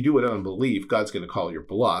magic. If you do it unbelief, God's going to call your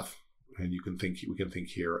bluff, and we can think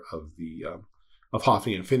here of of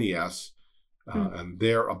Hophni and Phinehas and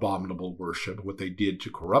their abominable worship, what they did to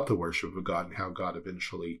corrupt the worship of God, and how God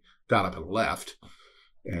eventually got up and left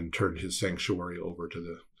and turned his sanctuary over to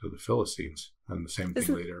the Philistines, and the same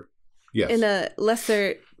thing later. Yes, in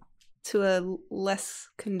to a less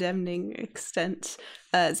condemning extent,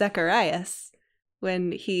 Zacharias,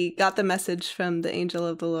 when he got the message from the angel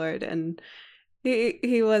of the Lord, and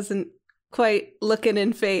he wasn't quite looking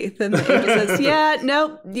in faith, and the angel says, "Yeah,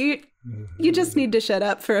 no, you just need to shut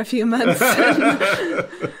up for a few months."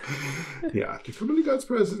 Yeah, to come into God's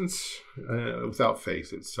presence without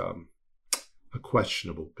faith, it's a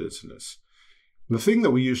questionable business. The thing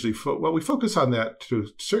that we usually we focus on that to a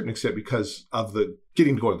certain extent because of the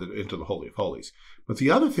getting to go into the Holy of Holies. But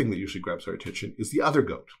the other thing that usually grabs our attention is the other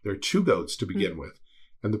goat. There are 2 goats to begin with,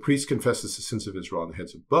 and the priest confesses the sins of Israel on the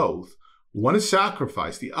heads of both. One is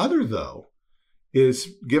sacrificed. The other, though,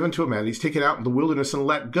 is given to a man. He's taken out in the wilderness and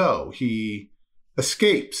let go. He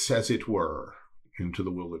escapes, as it were, into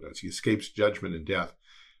the wilderness. He escapes judgment and death,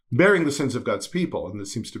 bearing the sins of God's people. And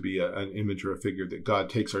this seems to be an image or a figure that God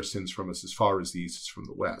takes our sins from us as far as the east is from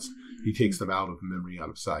the west. He takes them out of memory, out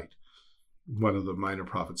of sight. One of the minor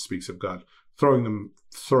prophets speaks of God throwing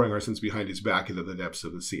our sins behind his back into the depths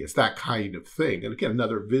of the sea. It's that kind of thing. And again,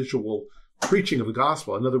 another visual preaching of the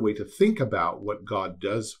gospel, another way to think about what God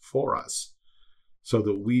does for us, so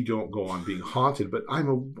that we don't go on being haunted. But I'm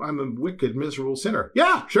a wicked, miserable sinner.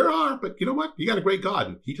 Yeah, sure are. But you know what? You got a great God,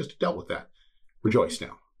 and he just dealt with that. Rejoice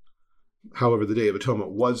now. However, the Day of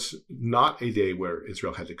Atonement was not a day where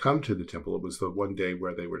Israel had to come to the temple. It was the one day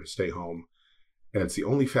where they were to stay home. And it's the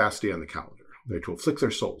only fast day on the calendar. They're to afflict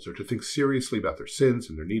their souls. They're to think seriously about their sins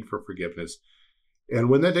and their need for forgiveness. And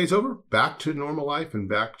when that day's over, back to normal life and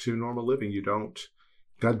back to normal living.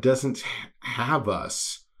 God doesn't have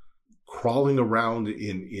us crawling around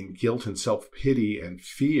in guilt and self-pity and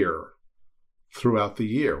fear throughout the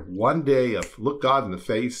year. One day of look God in the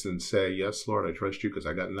face and say, "Yes, Lord, I trust you because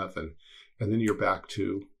I got nothing." And then you're back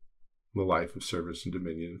to the life of service and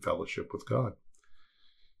dominion and fellowship with God.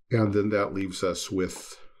 And then that leaves us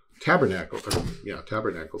with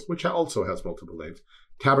tabernacles, which also has multiple names.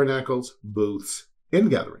 Tabernacles, booths,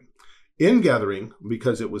 ingathering. Ingathering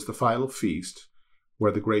because it was the final feast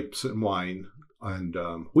where the grapes and wine and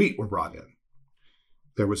wheat were brought in.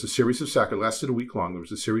 There was a series of sacrifices, lasted a week long. There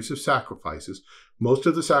was a series of sacrifices. Most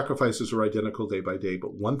of the sacrifices were identical day by day,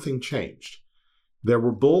 but one thing changed. There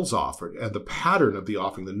were bulls offered, and the pattern of the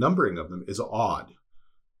offering, the numbering of them, is odd.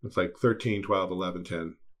 It's like 13, 12, 11,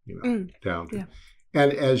 10, down. Yeah.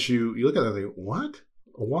 And as you look at that, you think, what?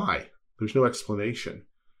 Why? There's no explanation.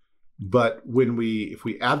 But if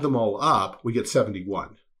we add them all up, we get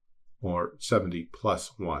 71, or 70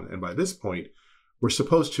 plus 1. And by this point, we're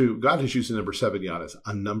supposed to, God has used the number 70 on us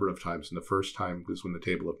a number of times. And the first time was when the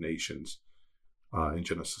Table of Nations in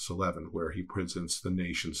Genesis 11, where he presents the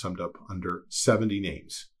nation summed up under 70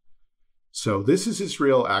 names. So this is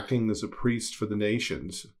Israel acting as a priest for the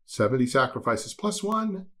nations, 70 sacrifices plus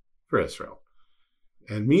 1 for Israel.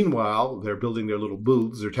 And meanwhile, they're building their little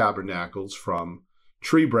booths, their tabernacles from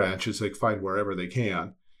tree branches they find wherever they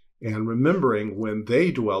can. And remembering when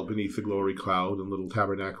they dwelt beneath the glory cloud in little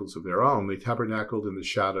tabernacles of their own, they tabernacled in the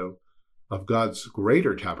shadow of God's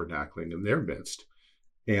greater tabernacling in their midst.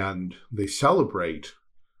 And they celebrate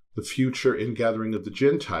the future ingathering of the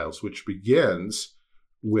Gentiles, which begins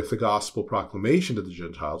with the gospel proclamation to the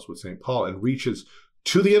Gentiles with St. Paul and reaches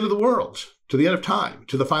to the end of the world, to the end of time,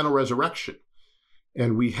 to the final resurrection.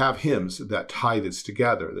 And we have hymns that tie this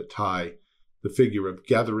together, that tie the figure of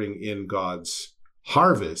gathering in God's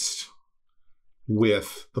harvest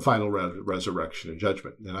with the final resurrection and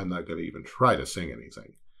judgment. And I'm not going to even try to sing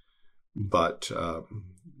anything. But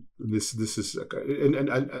this is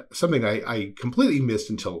and something I completely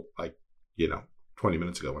missed until 20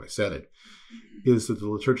 minutes ago when I said it, is that the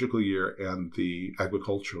liturgical year and the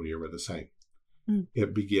agricultural year were the same.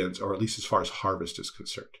 It begins, or at least as far as harvest is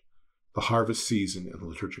concerned. The harvest season and the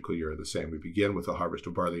liturgical year are the same. We begin with the harvest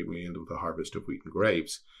of barley, we end with the harvest of wheat and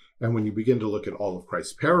grapes. And when you begin to look at all of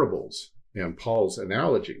Christ's parables and Paul's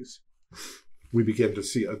analogies, we begin to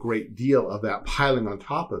see a great deal of that piling on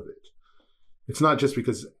top of it. It's not just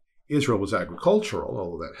because Israel was agricultural,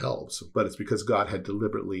 although that helps, but it's because God had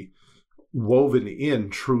deliberately woven in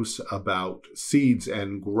truths about seeds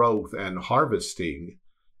and growth and harvesting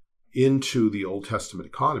into the Old Testament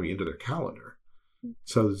economy, into their calendar.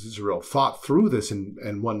 So Israel thought through this,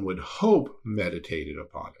 and one would hope meditated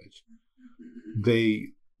upon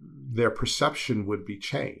it. Their perception would be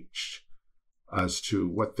changed as to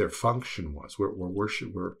what their function was. We're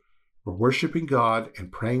worshiping God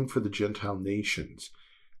and praying for the Gentile nations.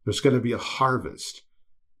 There's going to be a harvest.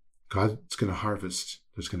 God's going to harvest.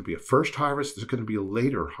 There's going to be a first harvest. There's going to be a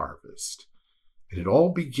later harvest. And it all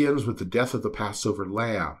begins with the death of the Passover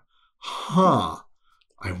lamb.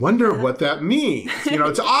 I wonder what that means.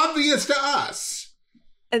 It's obvious to us.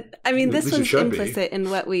 I mean, this was implicit in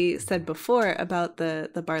what we said before about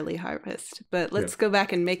the barley harvest, but let's go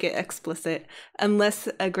back and make it explicit. Unless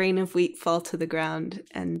a grain of wheat fall to the ground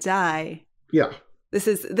and die. Yeah. This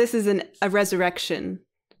is a resurrection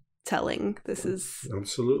telling. This is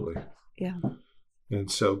absolutely. Yeah. And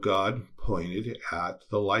so God pointed at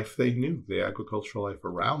the life they knew, the agricultural life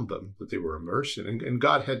around them that they were immersed in. And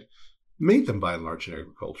God had made them by and large an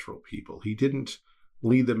agricultural people. He didn't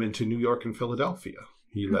lead them into New York and Philadelphia.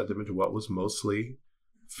 He led them into what was mostly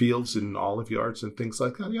fields and olive yards and things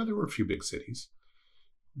like that. Yeah, there were a few big cities.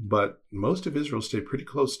 But most of Israel stayed pretty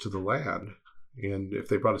close to the land. And if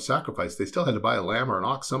they brought a sacrifice, they still had to buy a lamb or an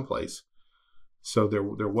ox someplace. So there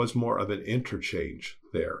was more of an interchange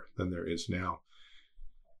there than there is now.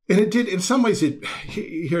 And it did, in some ways,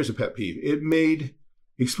 here's a pet peeve. It made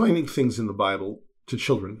explaining things in the Bible to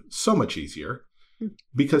children so much easier,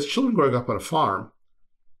 because children growing up on a farm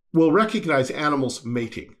will recognize animals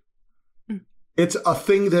mating. It's a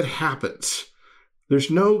thing that happens. There's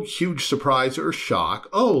no huge surprise or shock.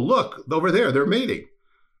 Oh, look, over there, they're mating.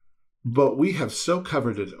 But we have so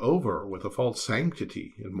covered it over with a false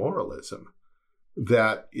sanctity and moralism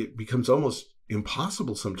that it becomes almost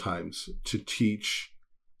impossible sometimes to teach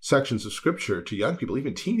sections of scripture to young people,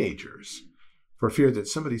 even teenagers, for fear that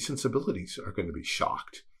somebody's sensibilities are going to be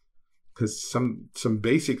shocked. Because some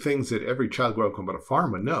basic things that every child growing up on a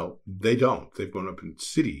farm would know, they don't. They've grown up in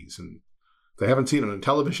cities, and they haven't seen it on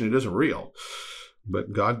television. It isn't real.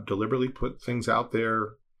 But God deliberately put things out there,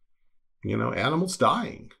 animals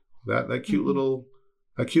dying. That cute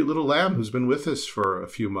little lamb who's been with us for a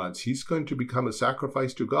few months, he's going to become a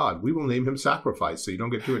sacrifice to God. We will name him Sacrifice so you don't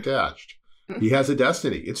get too attached. He has a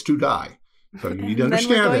destiny. It's to die. So you need to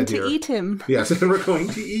understand that here. Then we're going to eat him. Yes, and we're going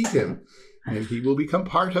to eat him. And he will become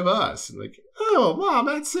part of us. And oh, Mom,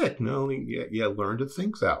 that's sick. No, yeah, learn to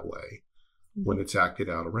think that way when it's acted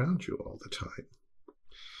out around you all the time.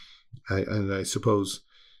 And I suppose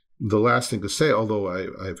the last thing to say, although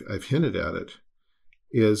I've hinted at it,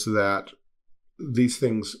 is that these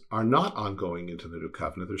things are not ongoing into the New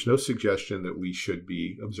Covenant. There's no suggestion that we should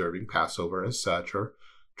be observing Passover as such, or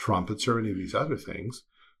trumpets, or any of these other things.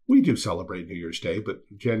 We do celebrate New Year's Day, but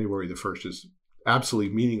January the 1st is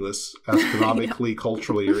absolutely meaningless astronomically,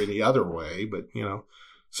 culturally, or any other way. But,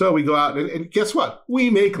 so we go out and guess what? We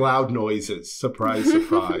make loud noises. Surprise,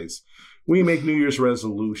 surprise. We make New Year's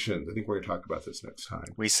resolutions. I think we're going to talk about this next time.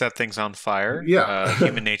 We set things on fire. Yeah.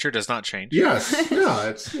 Human nature does not change. Yes. Yeah.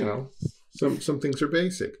 It's, some things are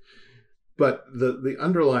basic. But the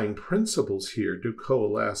underlying principles here do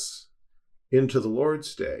coalesce into the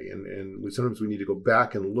Lord's Day. And sometimes we need to go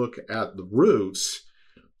back and look at the roots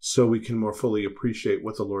so we can more fully appreciate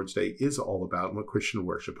what the Lord's Day is all about and what Christian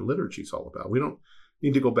worship and liturgy is all about. We don't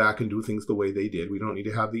need to go back and do things the way they did. We don't need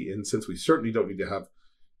to have the incense. We certainly don't need to have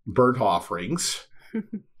burnt offerings.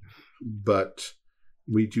 But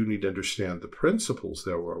we do need to understand the principles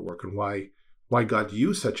that were at work and why God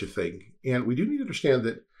used such a thing. And we do need to understand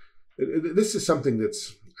that this is something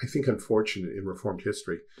that's, I think, unfortunate in Reformed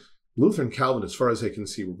history. Luther and Calvin, as far as I can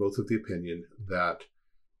see, were both of the opinion that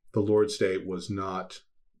the Lord's Day was not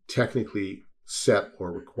technically set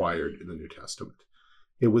or required in the New Testament.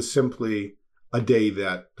 It was simply a day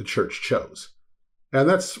that the church chose. And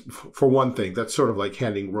that's, for one thing, that's sort of like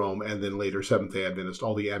handing Rome and then later Seventh-day Adventists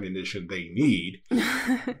all the ammunition they need.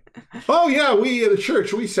 Oh, yeah, we in the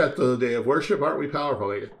church, we set the day of worship. Aren't we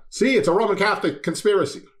powerful? See, it's a Roman Catholic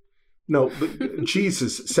conspiracy. No, but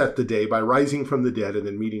Jesus set the day by rising from the dead and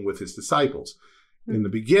then meeting with his disciples. In the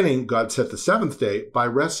beginning, God set the seventh day by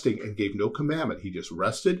resting and gave no commandment. He just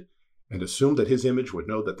rested and assumed that his image would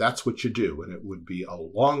know that that's what you do. And it would be a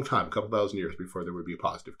long time, a couple thousand years before there would be a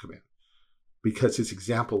positive command, because his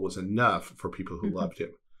example was enough for people who loved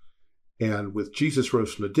him. And with Jesus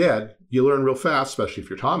rose from the dead, you learn real fast, especially if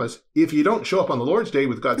you're Thomas, if you don't show up on the Lord's Day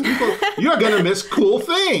with God's people, you're going to miss cool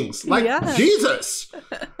things like Jesus.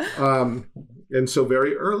 And so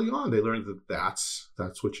very early on, they learned that that's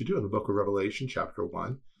what you do in the book of Revelation, chapter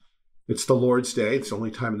 1. It's the Lord's Day. It's the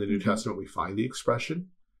only time in the New Testament we find the expression.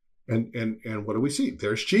 And what do we see?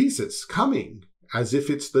 There's Jesus coming as if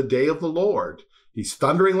it's the day of the Lord. He's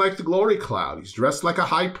thundering like the glory cloud. He's dressed like a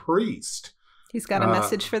high priest. He's got a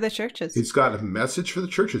message for the churches. He's got a message for the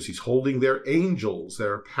churches. He's holding their angels,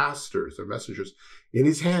 their pastors, their messengers in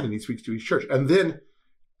his hand, and he speaks to each church. And then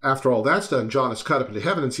after all that's done, John is caught up into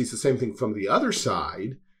heaven and sees the same thing from the other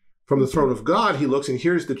side. From the throne of God, he looks and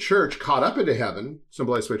hears the church caught up into heaven,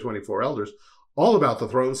 symbolized by 24 elders, all about the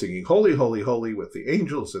throne, singing, "Holy, holy, holy," with the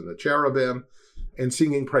angels and the cherubim, and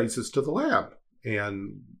singing praises to the Lamb.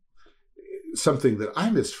 And something that I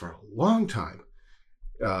missed for a long time,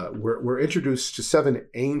 we're introduced to 7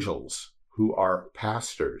 angels who are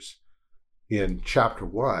pastors in chapter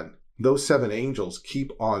 1. Those 7 angels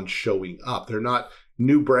keep on showing up. They're not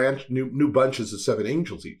new bunches of 7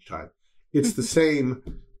 angels each time. It's the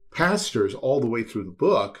same pastors all the way through the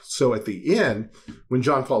book. So at the end, when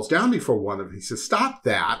John falls down before one of them, he says, "Stop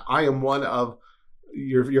that. I am one of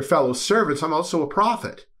your fellow servants. I'm also a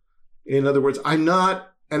prophet." In other words, I'm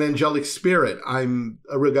not an angelic spirit. I'm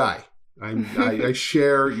a real guy. I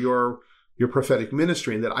share your prophetic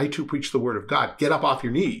ministry, and that I too preach the word of God. Get up off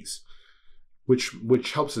your knees,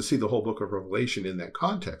 which helps us see the whole book of Revelation in that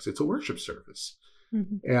context. It's a worship service.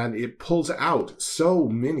 And it pulls out so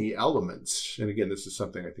many elements. And again, this is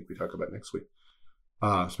something I think we talk about next week,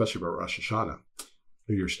 especially about Rosh Hashanah,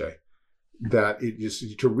 New Year's Day, that it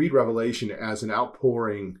just to read Revelation as an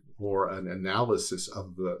outpouring or an analysis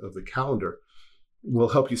of the calendar will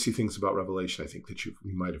help you see things about Revelation, I think, that you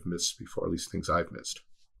might have missed before, at least things I've missed.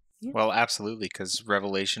 Well, absolutely, because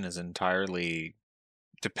Revelation is entirely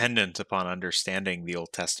dependent upon understanding the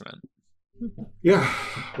Old Testament. Yeah,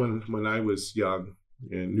 when I was young,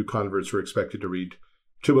 and new converts were expected to read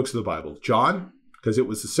 2 books of the Bible. John, because it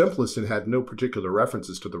was the simplest and had no particular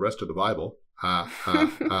references to the rest of the Bible. And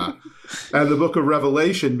the book of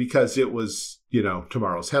Revelation, because it was,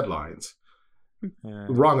 tomorrow's headlines.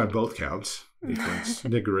 Wrong on both counts.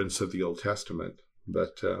 Ignorance of the Old Testament.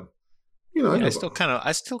 But, I still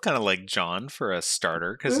kind of like John for a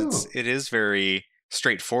starter, because it is very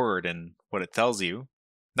straightforward in what it tells you.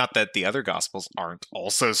 Not that the other Gospels aren't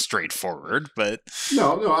also straightforward, but it's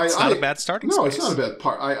not a bad starting space. No, it's not a bad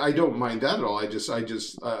part. I don't mind that at all.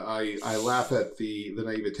 I laugh at the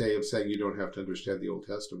naivete of saying you don't have to understand the Old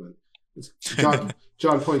Testament.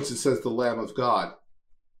 John points and says the Lamb of God.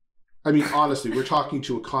 I mean, honestly, we're talking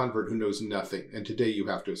to a convert who knows nothing, and today you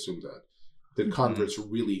have to assume that converts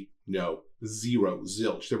really know zero,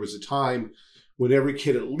 zilch. There was a time when every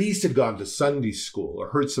kid at least had gone to Sunday school or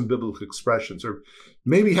heard some biblical expressions, or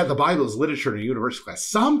maybe had the Bible as literature in a university class,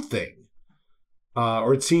 something,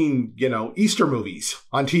 or had seen, Easter movies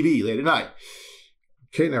on TV late at night.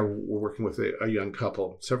 Kate and I were working with a young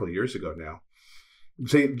couple several years ago now.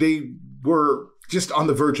 They were just on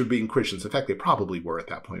the verge of being Christians. In fact, they probably were at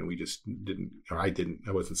that point. We just I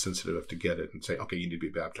wasn't sensitive enough to get it and say, okay, you need to be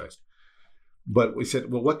baptized. But we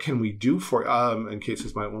said, well, what can we do for, and Kate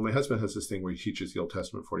says, my husband has this thing where he teaches the Old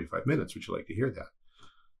Testament 45 minutes. Would you like to hear that?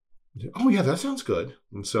 I said, oh yeah, that sounds good.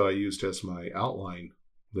 And so I used as my outline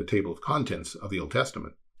the table of contents of the Old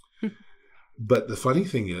Testament. But the funny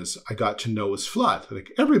thing is, I got to Noah's flood.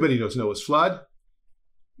 Like, everybody knows Noah's flood.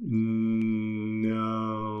 No.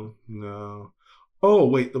 Oh,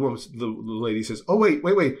 wait, the lady says, oh, wait.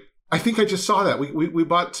 I think I just saw that. We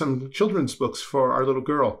bought some children's books for our little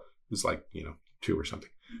girl. It was like, 2 or something.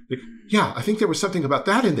 Like, yeah, I think there was something about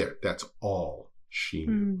that in there. That's all she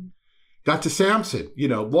knew. Got to Samson,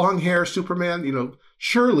 long hair, Superman,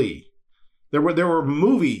 Shirley. There were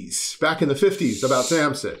movies back in the 50s about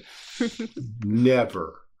Samson.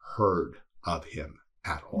 Never heard of him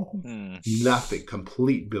at all. Nothing,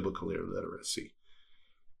 complete biblical illiteracy.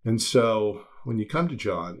 And so when you come to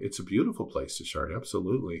John, it's a beautiful place to start,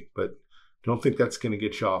 absolutely. But don't think that's going to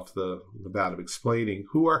get you off the bat of explaining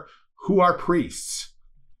who are priests,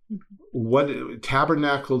 what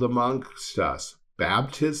tabernacled amongst us,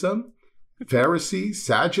 baptism, Pharisees,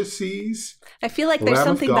 Sadducees. I feel like there's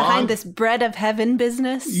something behind this bread of heaven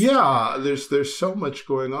business. Yeah, there's so much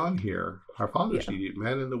going on here. Our fathers eat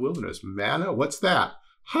manna in the wilderness. Manna, what's that?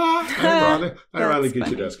 Ha! Ironic. Get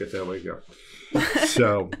your desk at that way. Go.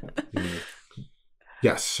 So,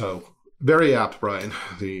 yes. So very apt, Brian.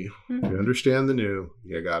 You understand the new,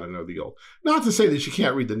 you got to know the old. Not to say that you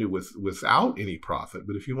can't read the new without any profit,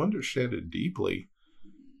 but if you understand it deeply,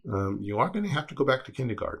 you are going to have to go back to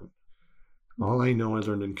kindergarten. All I know I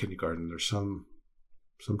learned in kindergarten. There's some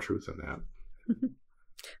truth in that.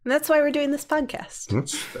 And that's why we're doing this podcast.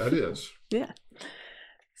 That is. Yeah.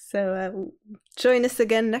 So join us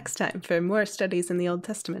again next time for more studies in the Old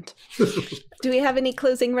Testament. Do we have any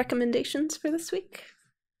closing recommendations for this week?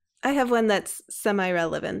 I have one that's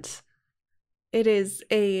semi-relevant. It is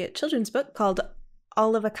a children's book called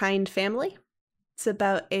All of a Kind Family. It's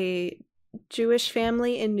about a Jewish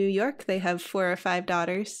family in New York. They have 4 or 5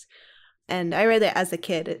 daughters. And I read it as a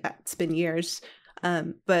kid. It's been years.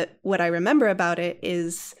 But what I remember about it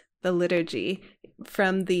is the liturgy,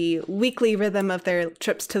 from the weekly rhythm of their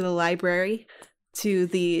trips to the library to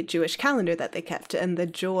the Jewish calendar that they kept and the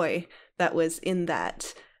joy that was in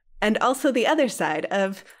that. And also the other side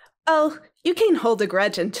of, oh, you can hold a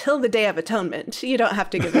grudge until the Day of Atonement. You don't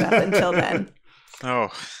have to give it up until then. Oh.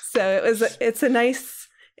 So it's a nice,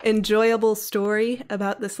 enjoyable story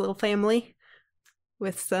about this little family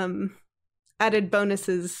with some added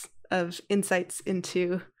bonuses of insights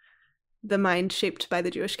into the mind shaped by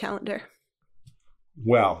the Jewish calendar.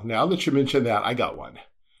 Well, now that you mentioned that, I got one.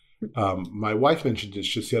 My wife mentioned this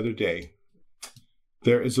just the other day.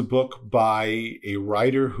 There is a book by a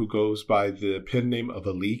writer who goes by the pen name of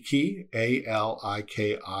Aliki,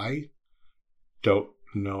 A-L-I-K-I. Don't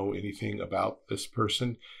know anything about this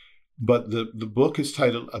person, but the book is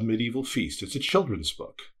titled A Medieval Feast. It's a children's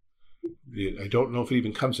book. I don't know if it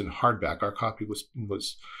even comes in hardback. Our copy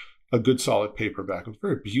was a good solid paperback. It's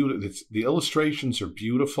very beautiful. The illustrations are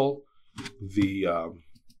beautiful.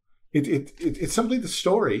 It's simply the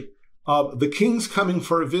story of the king's coming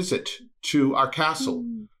for a visit to our castle,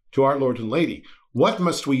 to our Lord and Lady. What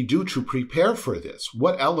must we do to prepare for this?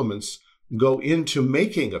 What elements go into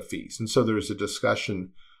making a feast? And so there's a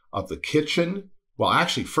discussion of the kitchen. Well,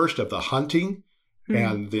 actually, first of the hunting,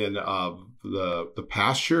 and then of the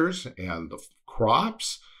pastures and the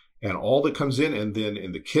crops and all that comes in. And then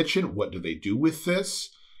in the kitchen, what do they do with this?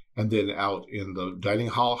 And then out in the dining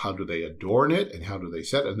hall, how do they adorn it? And how do they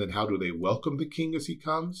set it? And then how do they welcome the king as he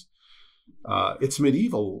comes? It's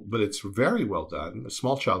medieval, but it's very well done. A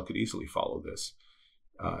small child could easily follow this.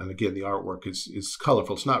 And again, the artwork is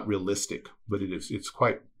colorful. It's not realistic, but it's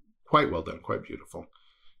quite well done, quite beautiful.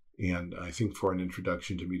 And I think for an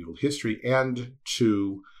introduction to medieval history and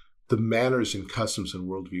to the manners and customs and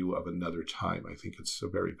worldview of another time, I think it's a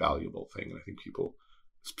very valuable thing. And I think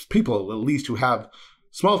people at least who have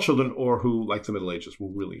small children or who like the Middle Ages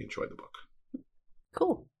will really enjoy the book.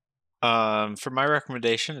 Cool. For my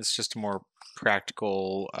recommendation, it's just a more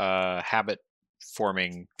practical habit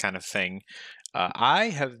forming kind of thing. I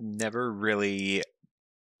have never really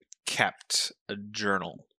kept a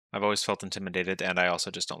journal. I've always felt intimidated, and I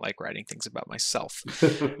also just don't like writing things about myself.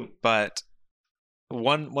 But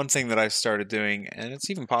one thing that I've started doing, and it's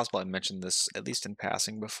even possible I mentioned this at least in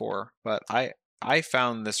passing before, but I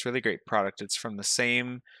found this really great product. It's from the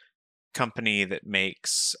same company that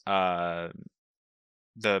makes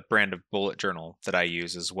the brand of bullet journal that I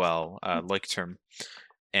use as well, Leuchtturm.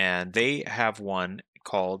 And they have one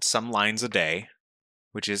called Some Lines a Day,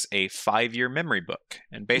 which is a 5-year memory book.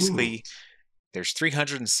 And basically, there's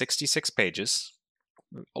 366 pages,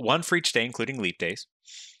 one for each day, including leap days.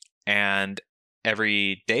 And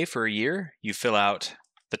every day for a year, you fill out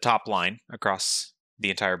the top line across the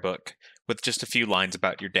entire book with just a few lines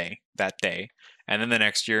about your day, that day. And then the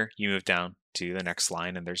next year, you move down to the next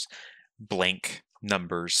line, and there's blank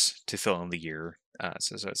numbers to fill in the year.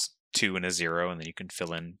 So it's 2 and a 0, and then you can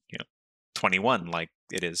fill in 21 like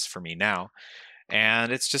it is for me now.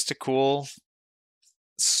 And it's just a cool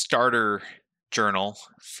starter journal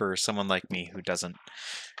for someone like me who doesn't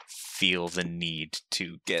feel the need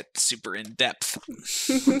to get super in depth.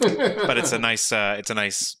 But it's a nice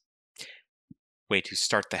way to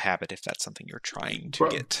start the habit if that's something you're trying to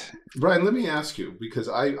get. Brian, let me ask you, because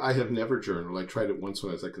I have never journaled. I tried it once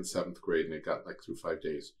when I was like in 7th grade, and it got like through 5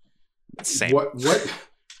 days. Same.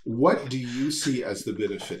 What do you see as the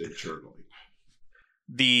benefit in journaling?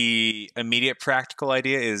 The immediate practical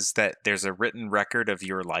idea is that there's a written record of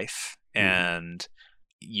your life, and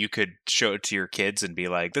you could show it to your kids and be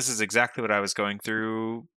like, this is exactly what I was going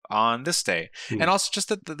through on this day. And also just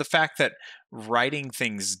the fact that writing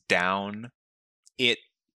things down, it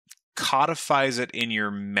codifies it in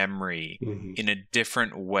your memory in a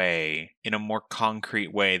different way, in a more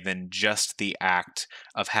concrete way than just the act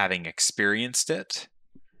of having experienced it.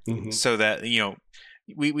 So that,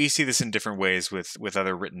 we see this in different ways with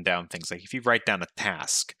other written down things. Like if you write down a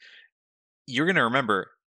task, you're going to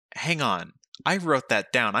remember, hang on, I wrote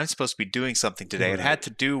that down. I'm supposed to be doing something today. Right. It had to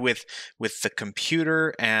do with the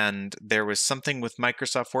computer, and there was something with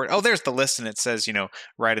Microsoft Word. Oh, there's the list, and it says,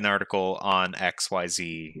 write an article on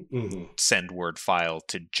XYZ, send Word file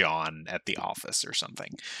to John at the office or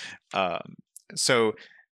something. So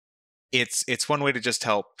it's one way to just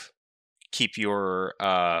help keep your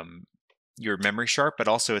memory sharp, but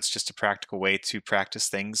also it's just a practical way to practice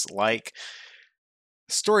things like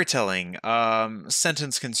storytelling,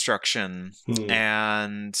 sentence construction,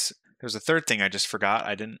 and there's a third thing I just forgot.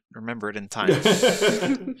 I didn't remember it in time.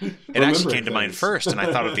 It actually came to mind first, and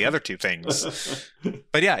I thought of the other two things.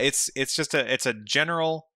 But yeah, it's just a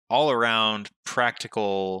general, all around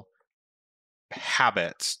practical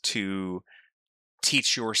habit to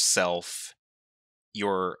teach yourself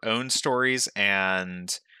your own stories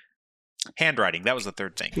and handwriting. That was the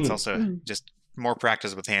third thing. It's also just more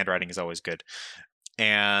practice with handwriting is always good.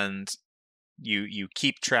 And you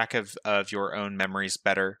keep track of your own memories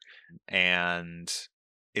better, and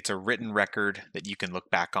it's a written record that you can look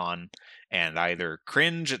back on and either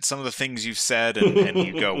cringe at some of the things you've said and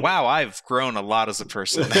you go, wow, I've grown a lot as a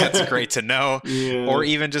person. That's great to know. Yeah. Or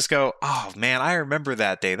even just go, oh man, I remember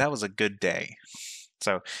that day. That was a good day.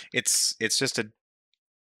 So it's just a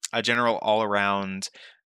general all around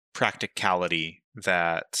practicality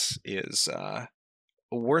that is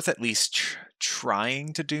worth at least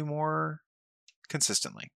trying to do more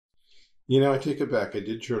consistently. I take it back. I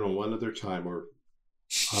did journal one other time, or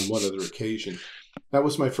on one other occasion. That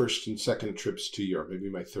was my first and second trips to Europe, maybe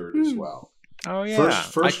my third as well. Oh yeah.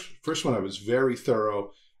 First one I was very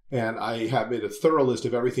thorough, and I had made a thorough list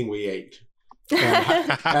of everything we ate.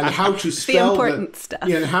 And how to spell the important stuff.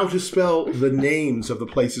 Yeah, and how to spell the names of the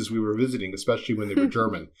places we were visiting, especially when they were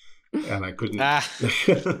German. And I couldn't.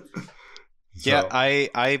 Yeah,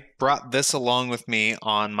 I brought this along with me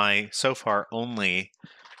on my so far only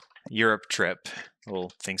Europe trip.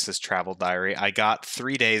 Little Thinks This Travel Diary. I got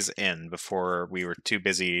 3 days in before we were too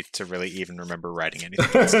busy to really even remember writing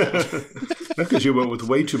anything. Because you went with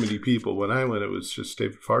way too many people. When I went, it was just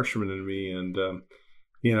David Farsherman and me, and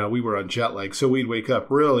we were on jet lag, so we'd wake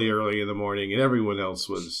up really early in the morning, and everyone else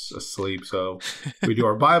was asleep. So we'd do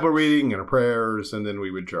our Bible reading and our prayers, and then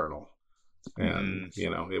we would journal. And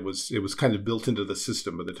it was kind of built into the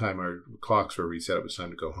system. By the time our clocks were reset, it was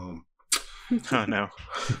time to go home. Oh no.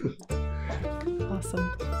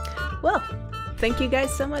 Awesome. Well, thank you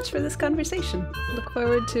guys so much for this conversation. Look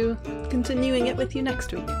forward to continuing it with you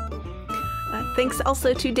next week. Thanks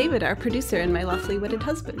also to David, our producer, and my lovely wedded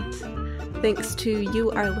husband. Thanks to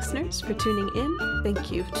you, our listeners, for tuning in.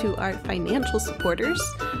 Thank you to our financial supporters.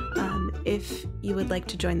 If you would like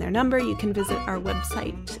to join their number, you can visit our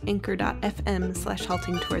website,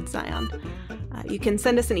 anchor.fm/halting towards Zion. You can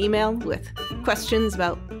send us an email with questions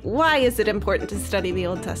about why is it important to study the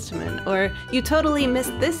Old Testament, or you totally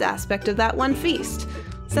missed this aspect of that one feast.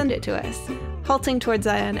 Send it to us.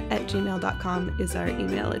 haltingtowardszion@gmail.com is our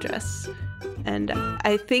email address. And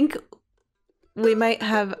I think we might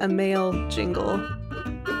have a male jingle.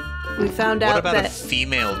 We found out that... What about a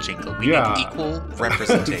female jingle? We need equal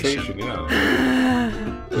representation.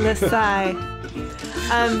 The sigh.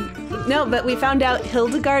 No, but we found out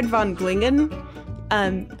Hildegard von Blingen,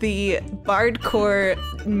 the bardcore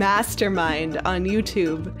mastermind on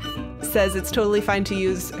YouTube, says it's totally fine to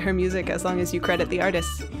use her music as long as you credit the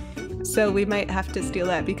artist. So we might have to steal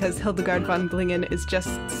that because Hildegard von Blingen is just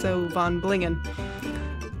so von Blingen.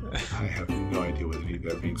 I have no idea what any of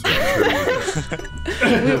that means.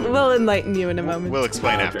 We'll enlighten you in a moment. We'll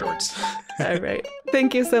explain afterwards. All right.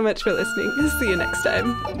 Thank you so much for listening. See you next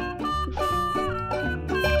time.